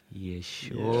rested. You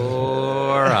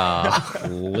sure are.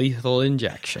 Lethal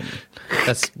injection.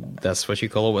 That's what you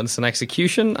call it when it's an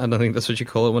execution. I don't think that's what you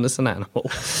call it when it's an animal.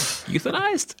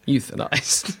 Euthanized.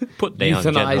 Euthanized. Put down Euthanize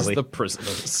generally. the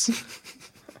prisoners.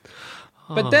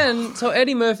 But then, so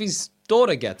Eddie Murphy's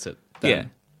daughter gets it. Then, Yeah.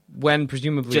 When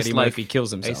presumably Just Eddie like Murphy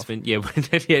kills himself. When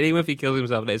Eddie Murphy kills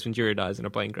himself and Ace Ventura dies in a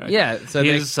plane crash. Yeah, so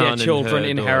His their son and children her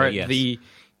inherit daughter, yes.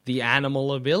 the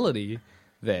animal ability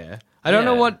there. I don't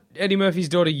know Yeah. what Eddie Murphy's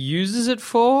daughter uses it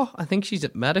for. I think she's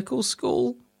at medical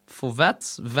school for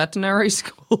veterinary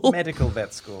school. Medical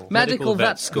vet school. Medical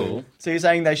vet school. So you're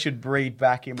saying they should breed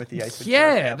back in with the Ace Ventura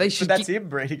Yeah, family. they should But that's ge-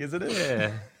 inbreeding, isn't it?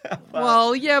 Yeah.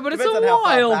 Well, yeah, but it's a Depends on how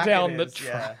far while back down it the is,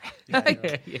 track.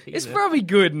 yeah. It's probably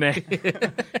good now.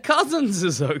 Cousins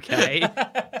is okay.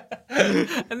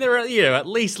 And there are, at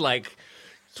least like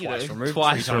Twice removed,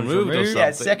 twice 3 times removed or removed. something.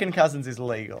 Yeah, second cousins is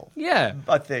legal. Yeah.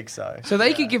 I think so. So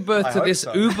they could give birth I to hope this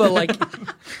so. uber, like...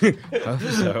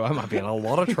 so I might be in a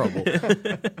lot of trouble.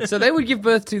 So they would give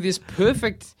birth to this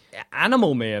perfect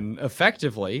animal man,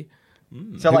 effectively.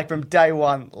 So, like, from day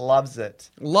one, loves it.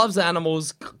 Loves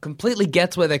animals, completely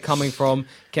gets where they're coming from,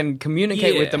 can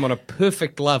communicate with Yeah. them on a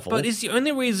perfect level. But it's the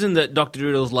only reason that Dr.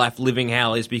 Doolittle's life living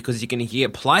hell is because you can hear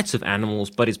plights of animals,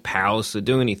 but his powerless to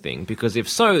do anything. Because if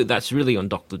so, that's really on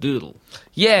Dr. Doolittle.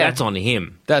 yeah, That's on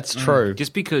him. that's true.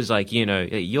 Just because, like,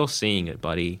 you're seeing it,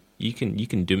 buddy. You can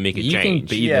make a You can change.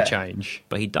 be Yeah. the change.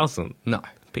 But he doesn't. No.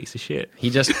 Piece of shit. He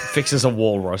just fixes a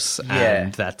walrus Yeah.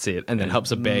 and that's it. And then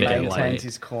helps a bear get Maintains laid.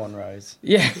 his cornrows.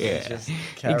 Yeah. Just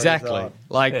carries Exactly. on.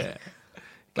 Like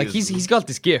he's got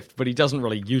this gift, but he doesn't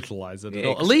really utilize it at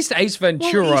all. Yeah. At least Ace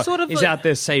Ventura Well, he's sort of is like- out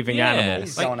there saving Yeah. animals.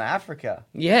 He's going to Africa.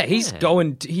 Yeah, he's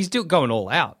going all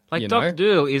out. Like, you know? Dr.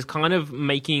 Doolittle is kind of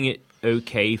making it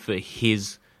okay for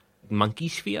his monkey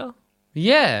sphere.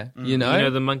 Yeah, you know. You know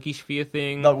the monkey sphere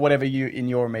thing? Like, whatever you in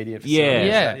your immediate vicinity.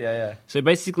 Yeah. Yeah. So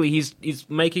basically, he's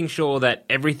making sure that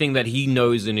everything that he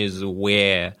knows and is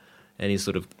aware and is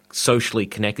sort of socially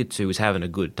connected to is having a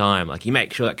good time. Like, he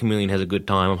makes sure that chameleon has a good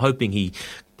time. I'm hoping he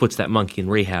puts that monkey in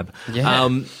rehab. Yeah.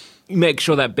 Make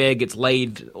sure that bear gets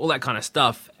laid, all that kind of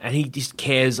stuff. And he just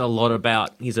cares a lot about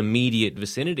his immediate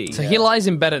vicinity. So he lies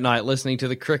in bed at night listening to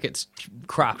the crickets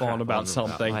crap on about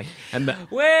something. like- and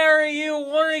Where are you?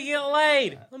 Want to get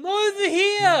laid? I'm over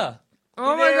here.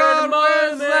 oh my god,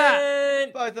 where's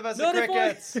that? Both of us Not are if I-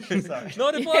 crickets. Sorry.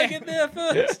 Not if I get there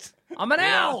first. I'm an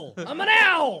owl! I'm an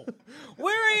owl!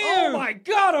 Where are you? Oh my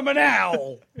god, I'm an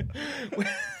owl!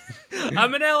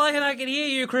 I'm an owl and I can hear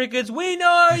you, crickets. We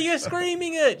know you're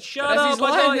screaming it. Shut As up, he's I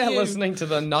lying got there you. listening to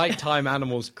the nighttime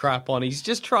animals crap on, he's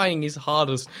just trying his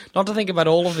hardest not to think about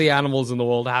all of the animals in the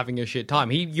world having a shit time.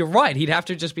 You're right, he'd have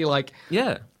to just be like,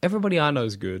 Yeah. everybody I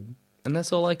know's good. And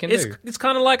that's all I can It's do. it's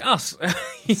kind of like us.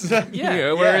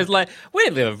 Whereas, like, we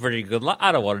live a pretty good life.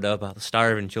 I don't want to know about the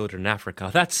starving children in Africa.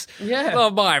 That's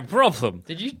not my problem.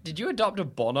 Did you adopt a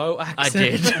Bono accent?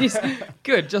 did. Jeez.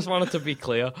 Good. Just wanted to be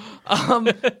clear.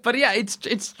 But yeah,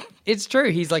 it's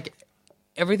true. He's like,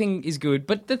 everything is good.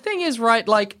 But the thing is, right,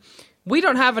 like, we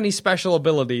don't have any special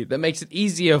ability that makes it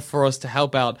easier for us to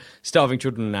help out starving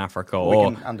children in Africa. We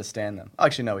Or can understand them.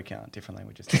 Actually, no, we can't. Different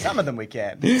languages. Some of them we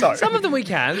can. Sorry. some of them we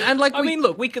can. And like, I mean,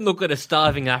 look, we can look at a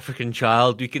starving African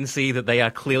child. We can see that they are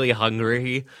clearly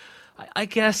hungry. I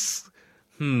guess.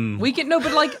 we can, no,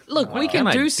 but like, look, we can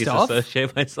I do stuff.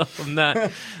 disassociate myself from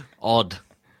that. Odd.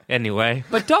 Anyway.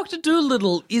 But Dr.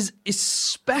 Dolittle is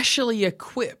especially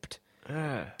equipped.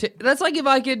 That's like if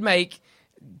I could make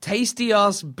tasty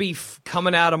ass beef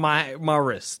coming out of my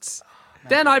wrists.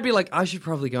 Then I'd be like, I should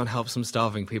probably go and help some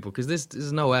starving people because this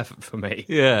is no effort for me.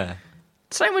 Yeah.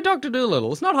 Same with Dr.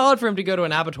 Dolittle. It's not hard for him to go to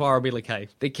an abattoir and be like, hey,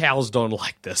 the cows don't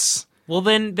like this. Well,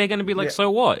 then they're going to be like,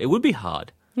 so what? It would be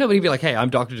hard. No, but he'd be like, hey, I'm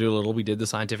Dr. Dolittle. We did the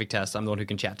scientific test. I'm the one who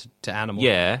can chat to animals.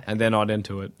 Yeah. And they're not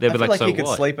into it. They'd I be feel like, so he could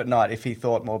what? sleep at night if he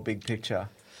thought more big picture.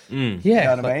 Yeah. You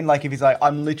know what I mean? Like if he's like,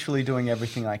 I'm literally doing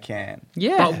everything I can.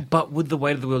 Yeah. But would the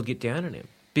weight of the world get down on him?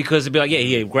 Because it'd be like,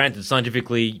 yeah, granted,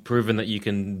 scientifically proven that you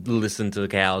can listen to the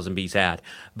cows and be sad.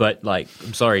 But, like,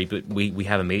 I'm sorry, but we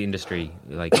have a meat industry.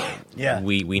 Like, Yeah.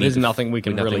 we need There's nothing we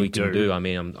can nothing really we can do. I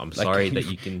mean, I'm sorry that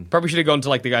you can. Probably should have gone to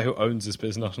like the guy who owns this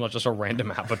business, not just a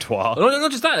random abattoir.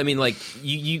 Not just that. I mean, like,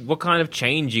 you what kind of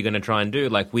change are you going to try and do?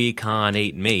 Like, we can't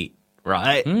eat meat,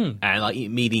 right? And like,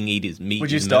 meat is meat.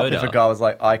 Would you is stop murder. if a guy was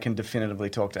like, I can definitively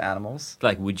talk to animals?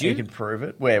 Like, would you? You can prove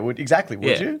it. Where would you?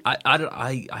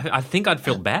 I think I'd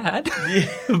feel bad.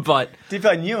 But If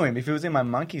I knew him, if he was in my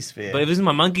monkey sphere. if it was in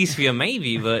my monkey sphere,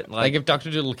 maybe. But Like if Dr.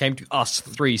 Dolittle came to us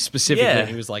three specifically Yeah. and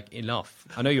he was like, enough.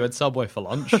 I know you had Subway for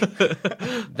lunch.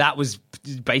 That was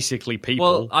basically people.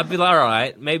 well, I'd be like, all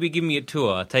right, maybe give me a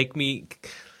tour. Take me.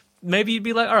 Maybe you'd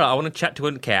be like, all right, I want to chat to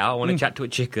a cow, I want to chat to a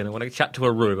chicken, I want to chat to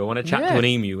a roo, I want to chat to an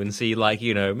emu and see, like,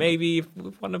 you know, maybe if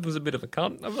one of them's a bit of a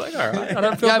cunt, I'm like, all right, I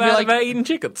don't feel Yeah, I'd be bad like- about eating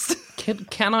chickens.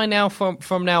 can I now, from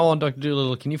now on, Dr.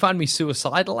 Dolittle, can you find me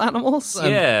suicidal animals? And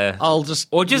Yeah. I'll just...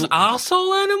 Or just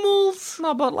arsehole animals?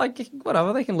 No, but like,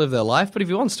 whatever, they can live their life. But if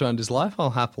he wants to end his life, I'll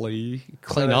happily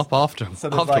clean up after So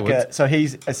there's like afterwards. so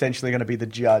he's essentially going to be the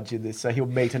judge in this. So he'll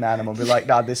meet an animal and be like,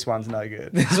 nah, this one's no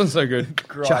good. This one's so good.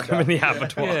 Grind Chuck him up. in the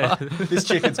abattoir. This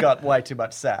chicken's got way too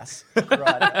much sass.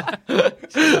 Right.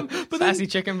 Sassy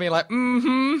chicken be like,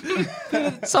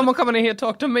 someone coming in here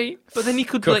talk to me. But then he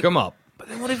could Cook like, him up. But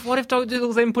then what if Dr.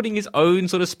 Diddle's then putting his own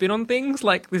sort of spin on things?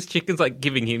 Like, this chicken's like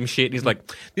giving him shit. He's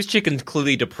like, this chicken's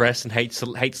clearly depressed and hates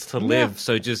to live.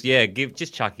 So just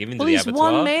chuck him into Well, the he's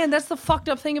abattoir. one man. That's the fucked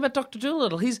up thing about Dr.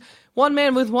 Dolittle. He's one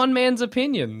man with one man's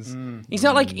opinions. He's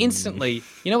not like instantly,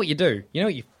 you know what you do? You know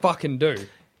what you fucking do?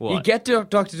 What? You get to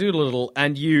Dr. Dolittle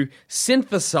and you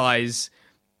synthesize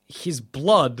his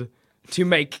blood to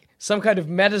make some kind of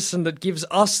medicine that gives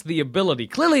us the ability.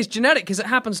 Clearly it's genetic because it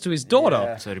happens to his daughter.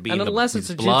 Yeah. So to be and in unless his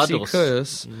it's a blood gypsy or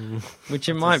curse, which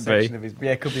it might be. Section of his-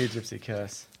 yeah, it could be a gypsy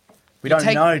curse. We don't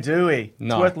take- know, do we?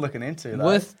 No. It's worth looking into. Though.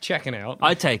 Worth checking out.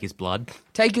 I'd take his blood.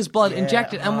 Take his blood,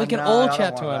 inject it, and we can no, all I don't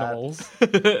chat to want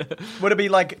that. animals. Would it be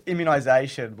like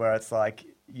immunization where it's like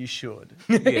you should,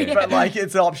 but like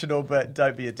it's optional, but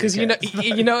don't be a dickhead. Because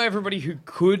you know everybody who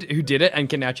did it and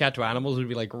can now chat to animals would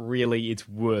be like, really, it's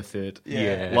worth it.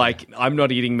 Yeah. Like, I'm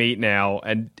not eating meat now,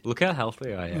 and Look how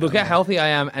healthy I am. look how healthy I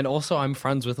am, and also I'm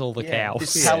friends with all the Yeah, cows.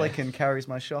 this pelican carries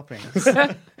my shopping.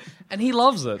 And he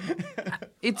loves it.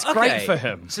 It's great for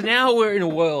him. So now we're in a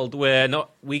world where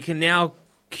we can now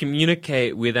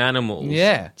communicate with animals.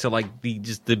 Yeah. To like be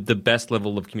just the best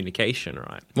level of communication,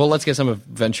 right? Well, let's get some of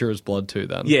Ventura's blood too,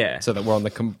 then. Yeah. So that we're on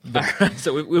the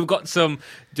So we've got some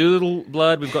Doolittle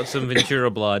blood, we've got some Ventura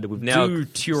blood. We've now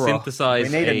Ventura. We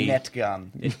synthesized need a net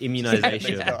gun. an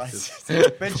immunization. Guys.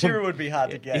 Ventura would be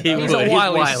hard to get. He though. He's a would.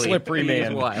 wily, slippery He is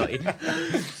man. wily.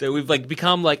 So we've like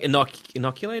become like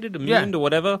inoculated, immune or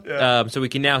whatever. So we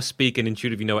can now speak and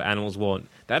intuitively know what animals want.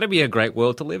 That'd be a great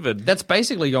world to live in. That's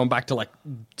basically going back to like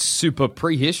super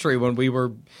prehistory when we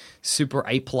were super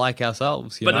ape-like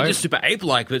ourselves. You But know? not just super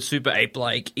ape-like, but super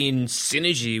ape-like in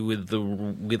synergy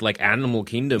with like animal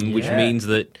kingdom, which Yeah. means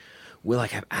that we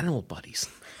like have animal buddies.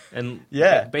 And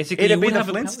Yeah, basically it'd you be would the have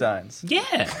a- Flintstones.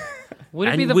 Yeah. Would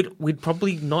it and be the- we'd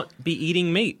probably not be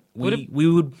eating meat. Would We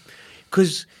would,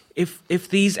 because if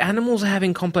these animals are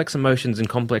having complex emotions and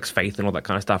complex faith and all that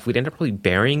kind of stuff, we'd end up probably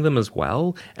burying them as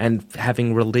well and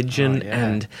having religion, Oh, yeah.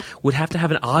 and would have to have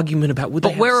an argument about would But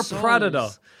they have we're a souls? predator.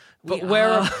 But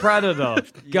we're a predator,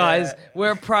 guys.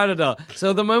 We're a predator.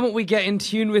 So the moment we get in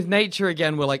tune with nature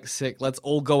again, we're like, sick, let's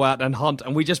all go out and hunt.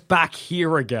 And we just back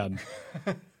here again.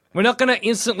 We're not going to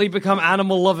instantly become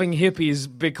animal-loving hippies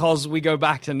because we go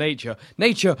back to nature.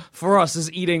 Nature, for us,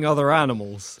 is eating other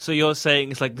animals. So you're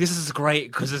saying it's like, this is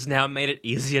great because it's now made it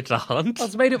easier to hunt?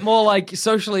 It's made it more, like,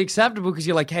 socially acceptable because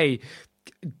you're like, hey,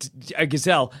 a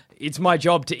gazelle, it's my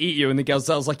job to eat you. And the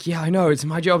gazelle's like, yeah, I know, it's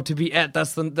my job to be ate.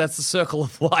 That's the circle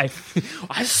of life.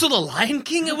 I saw The Lion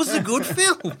King. It was a good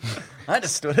film. I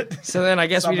understood it. So then I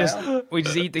guess Somehow. we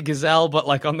just eat the gazelle, but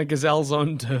like on the gazelle's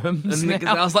own terms. And the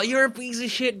now. gazelle's like, you're a piece of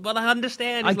shit, but I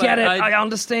understand. I He's get like, it. I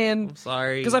understand. I'm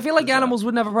sorry. Because I feel like animals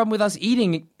wouldn't have a problem with us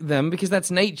eating them because that's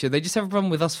nature. They just have a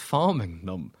problem with us farming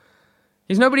them.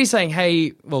 Because nobody's saying,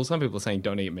 hey, well, some people are saying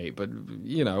don't eat meat, but,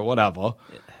 you know, whatever.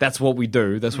 That's what we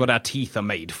do. That's what our teeth are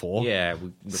made for. Yeah.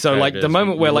 So, like, the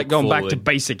moment we're, like, going back to forward.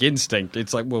 basic instinct,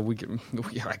 it's like, well,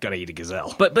 I gotta eat a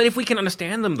gazelle. But if we can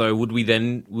understand them, though, would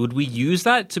we use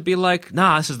that to be like,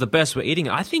 nah, this is the best, we're eating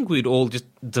it? I think we'd all just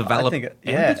develop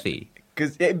empathy.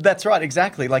 Because that's right,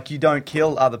 exactly. Like, you don't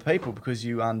kill other people because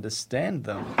you understand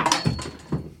them.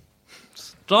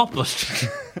 Stop it.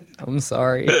 I'm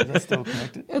sorry. Is that still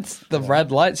connected? It's the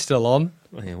red light's still on.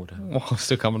 Yeah, whatever. Oh,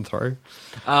 still coming through.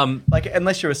 Like,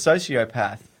 unless you're a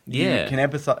sociopath, Yeah. you can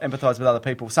empathize with other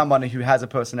people. Somebody who has a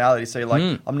personality, so you're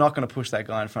like, I'm not going to push that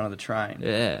guy in front of the train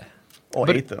Yeah. or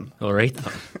eat them. Or eat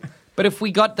them. But if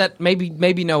we got that,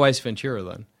 maybe no Ace Ventura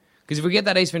then. Because if we get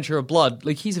that Ace Ventura blood,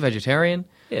 like, he's a vegetarian.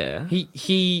 Yeah.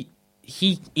 He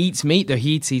eats meat, though.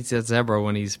 He eats a zebra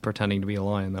when he's pretending to be a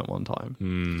lion that one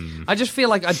time. I just feel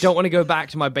like I don't want to go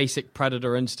back to my basic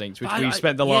predator instincts, which we've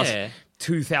spent the last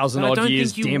 2,000 odd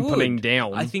years dampening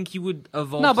down. I think you would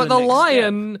evolve. No, to but the next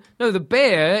lion, no, the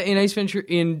bear in Ace Ventura,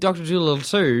 in Dr. Dolittle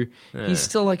 2, he's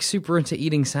still like super into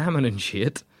eating salmon and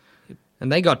shit. And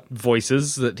they got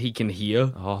voices that he can hear.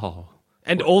 step. Oh.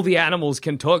 And all the animals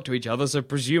can talk to each other, so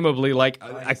presumably, like,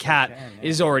 a cat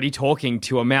is already talking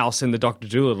to a mouse in the Dr.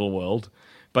 Dolittle world.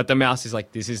 But the mouse is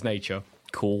like, this is nature.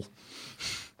 Cool.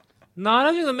 No, I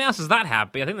don't think the mouse is that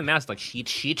happy. I think the mouse is like,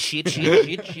 shit.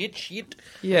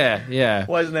 Yeah.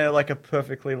 Why isn't there like a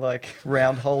perfectly like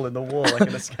round hole in the wall like an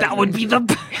escape? That would be the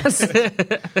best.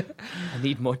 I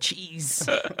need more cheese.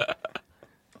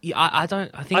 Yeah, I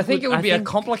think it would be a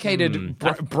complicated,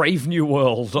 brave new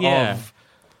world of...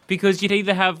 Because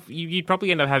you'd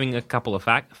probably end up having a couple of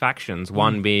factions.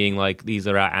 One being like, these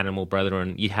are our animal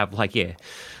brethren. You'd have like, the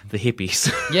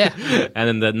hippies. Yeah.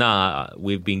 And then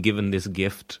we've been given this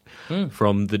gift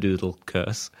from the Doodle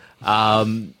curse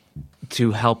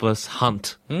to help us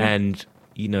hunt and,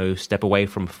 step away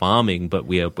from farming. But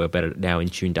we're better now in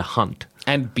tune to hunt.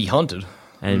 And be hunted.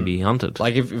 Be hunted.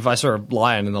 Like, if I saw a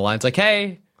lion and the lion's like,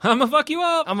 hey... I'm gonna fuck you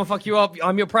up.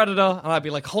 I'm your predator. And I'd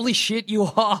be like, holy shit, you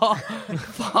are.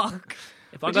 Fuck.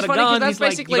 If I got a gun, he's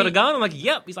like, you got a gun? I'm like,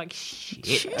 yep. He's like,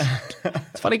 shit.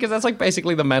 It's funny because that's like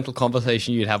basically the mental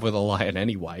conversation you'd have with a lion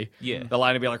anyway. Yeah. The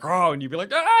lion would be like, oh, and you'd be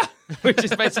like, ah! Which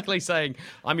is basically saying,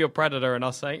 I'm your predator, and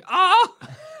us saying, ah!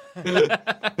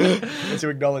 So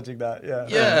acknowledging that, yeah.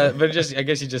 Yeah, but I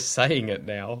guess you're just saying it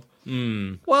now.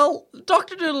 Well,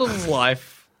 Dr. Doolittle's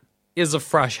life is a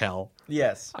fresh hell.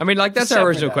 Yes. I mean, like, that's our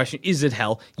original question. Is it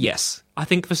hell? Yes. I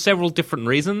think for several different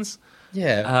reasons.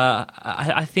 Yeah.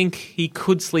 I think he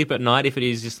could sleep at night if it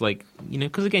is just like,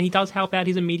 because again, he does help out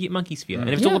his immediate monkey sphere. And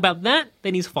if it's all about that,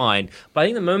 then he's fine. But I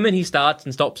think the moment he starts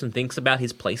and stops and thinks about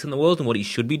his place in the world and what he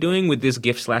should be doing with this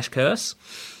gift/curse,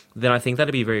 then I think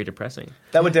that'd be very depressing.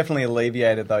 That would definitely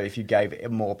alleviate it, though, if you gave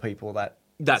more people that.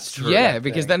 That's true. Yeah,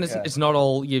 because then it's not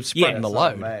all you're spreading the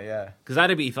load. Yeah. Because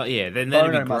that'd be, then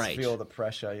that'd Bono be great. must feel the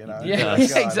pressure, Yeah, Yeah,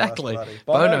 exactly.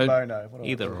 Bono.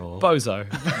 Either or. Bozo.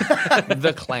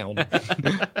 The clown.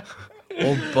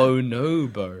 Or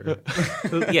Bonobo.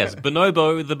 Yes,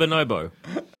 Bonobo the Bonobo.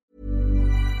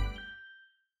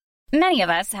 Many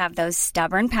of us have those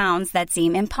stubborn pounds that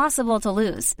seem impossible to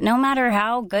lose, no matter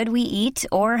how good we eat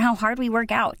or how hard we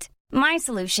work out. My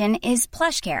solution is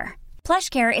PlushCare.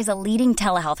 PlushCare is a leading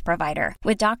telehealth provider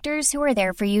with doctors who are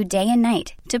there for you day and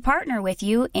night to partner with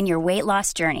you in your weight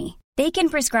loss journey. They can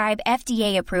prescribe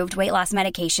FDA-approved weight loss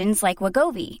medications like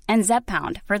Wegovy and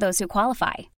Zepbound for those who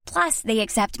qualify. Plus, they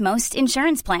accept most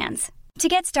insurance plans. To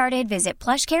get started, visit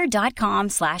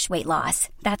plushcare.com/weightloss.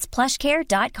 That's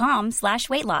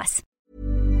plushcare.com/weightloss.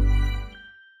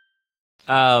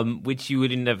 Which you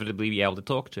would inevitably be able to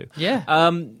talk to.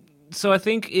 Yeah. So I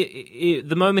think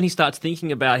the moment he starts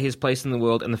thinking about his place in the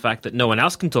world and the fact that no one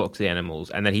else can talk to the animals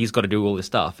and that he's got to do all this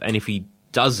stuff, and if he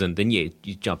doesn't, then he's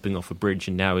jumping off a bridge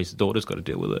and now his daughter's got to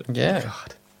deal with it. Yeah.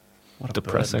 God. What a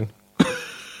Depressing.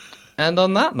 And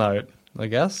on that note, I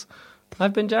guess.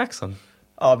 I've been Jackson.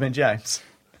 Oh, I've been James.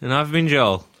 And I've been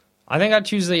Joel. I think I'd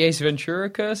choose the Ace Ventura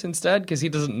curse instead because he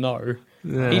doesn't know.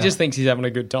 He just thinks he's having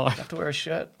a good time. Have to wear a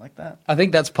shirt like that. I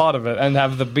think that's part of it, and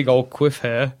have the big old quiff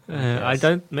hair.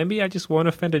 Maybe I just won't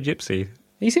offend a gypsy.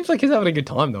 He seems like he's having a good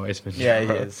time though, Ace Ventura. Yeah,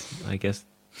 he is. I guess.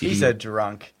 He's a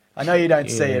drunk. I know you don't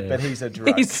see it, but he's a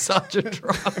drunk. He's such a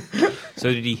drunk.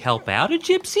 So did he help out a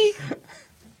gypsy?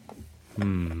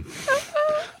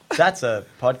 That's a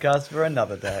podcast for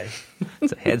another day.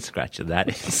 It's a head scratcher, that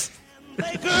is.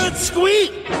 They could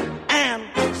squeak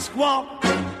and squawk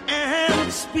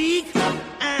and speak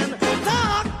and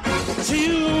talk to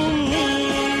me.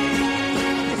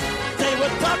 They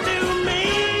would talk to me.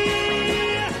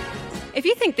 If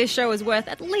you think this show is worth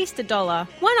at least $1,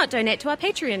 why not donate to our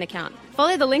Patreon account?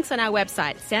 Follow the links on our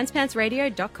website,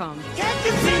 sanspantsradio.com. Can't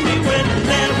you see me with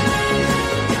them?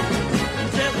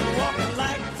 Just walking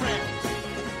like friends.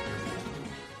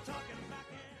 Talking back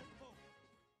and forth.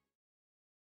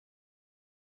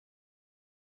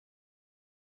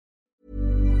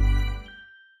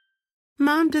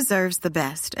 Mom deserves the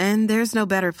best, and there's no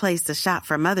better place to shop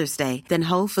for Mother's Day than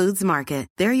Whole Foods Market.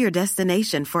 They're your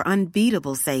destination for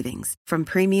unbeatable savings, from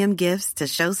premium gifts to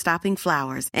show-stopping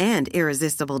flowers and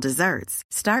irresistible desserts.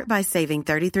 Start by saving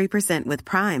 33% with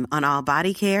Prime on all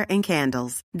body care and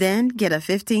candles. Then get a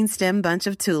 15-stem bunch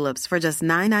of tulips for just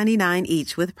 $9.99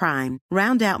 each with Prime.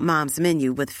 Round out Mom's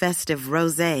menu with festive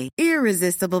rosé,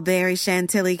 irresistible berry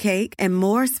chantilly cake, and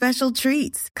more special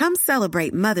treats. Come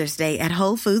celebrate Mother's Day at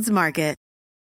Whole Foods Market.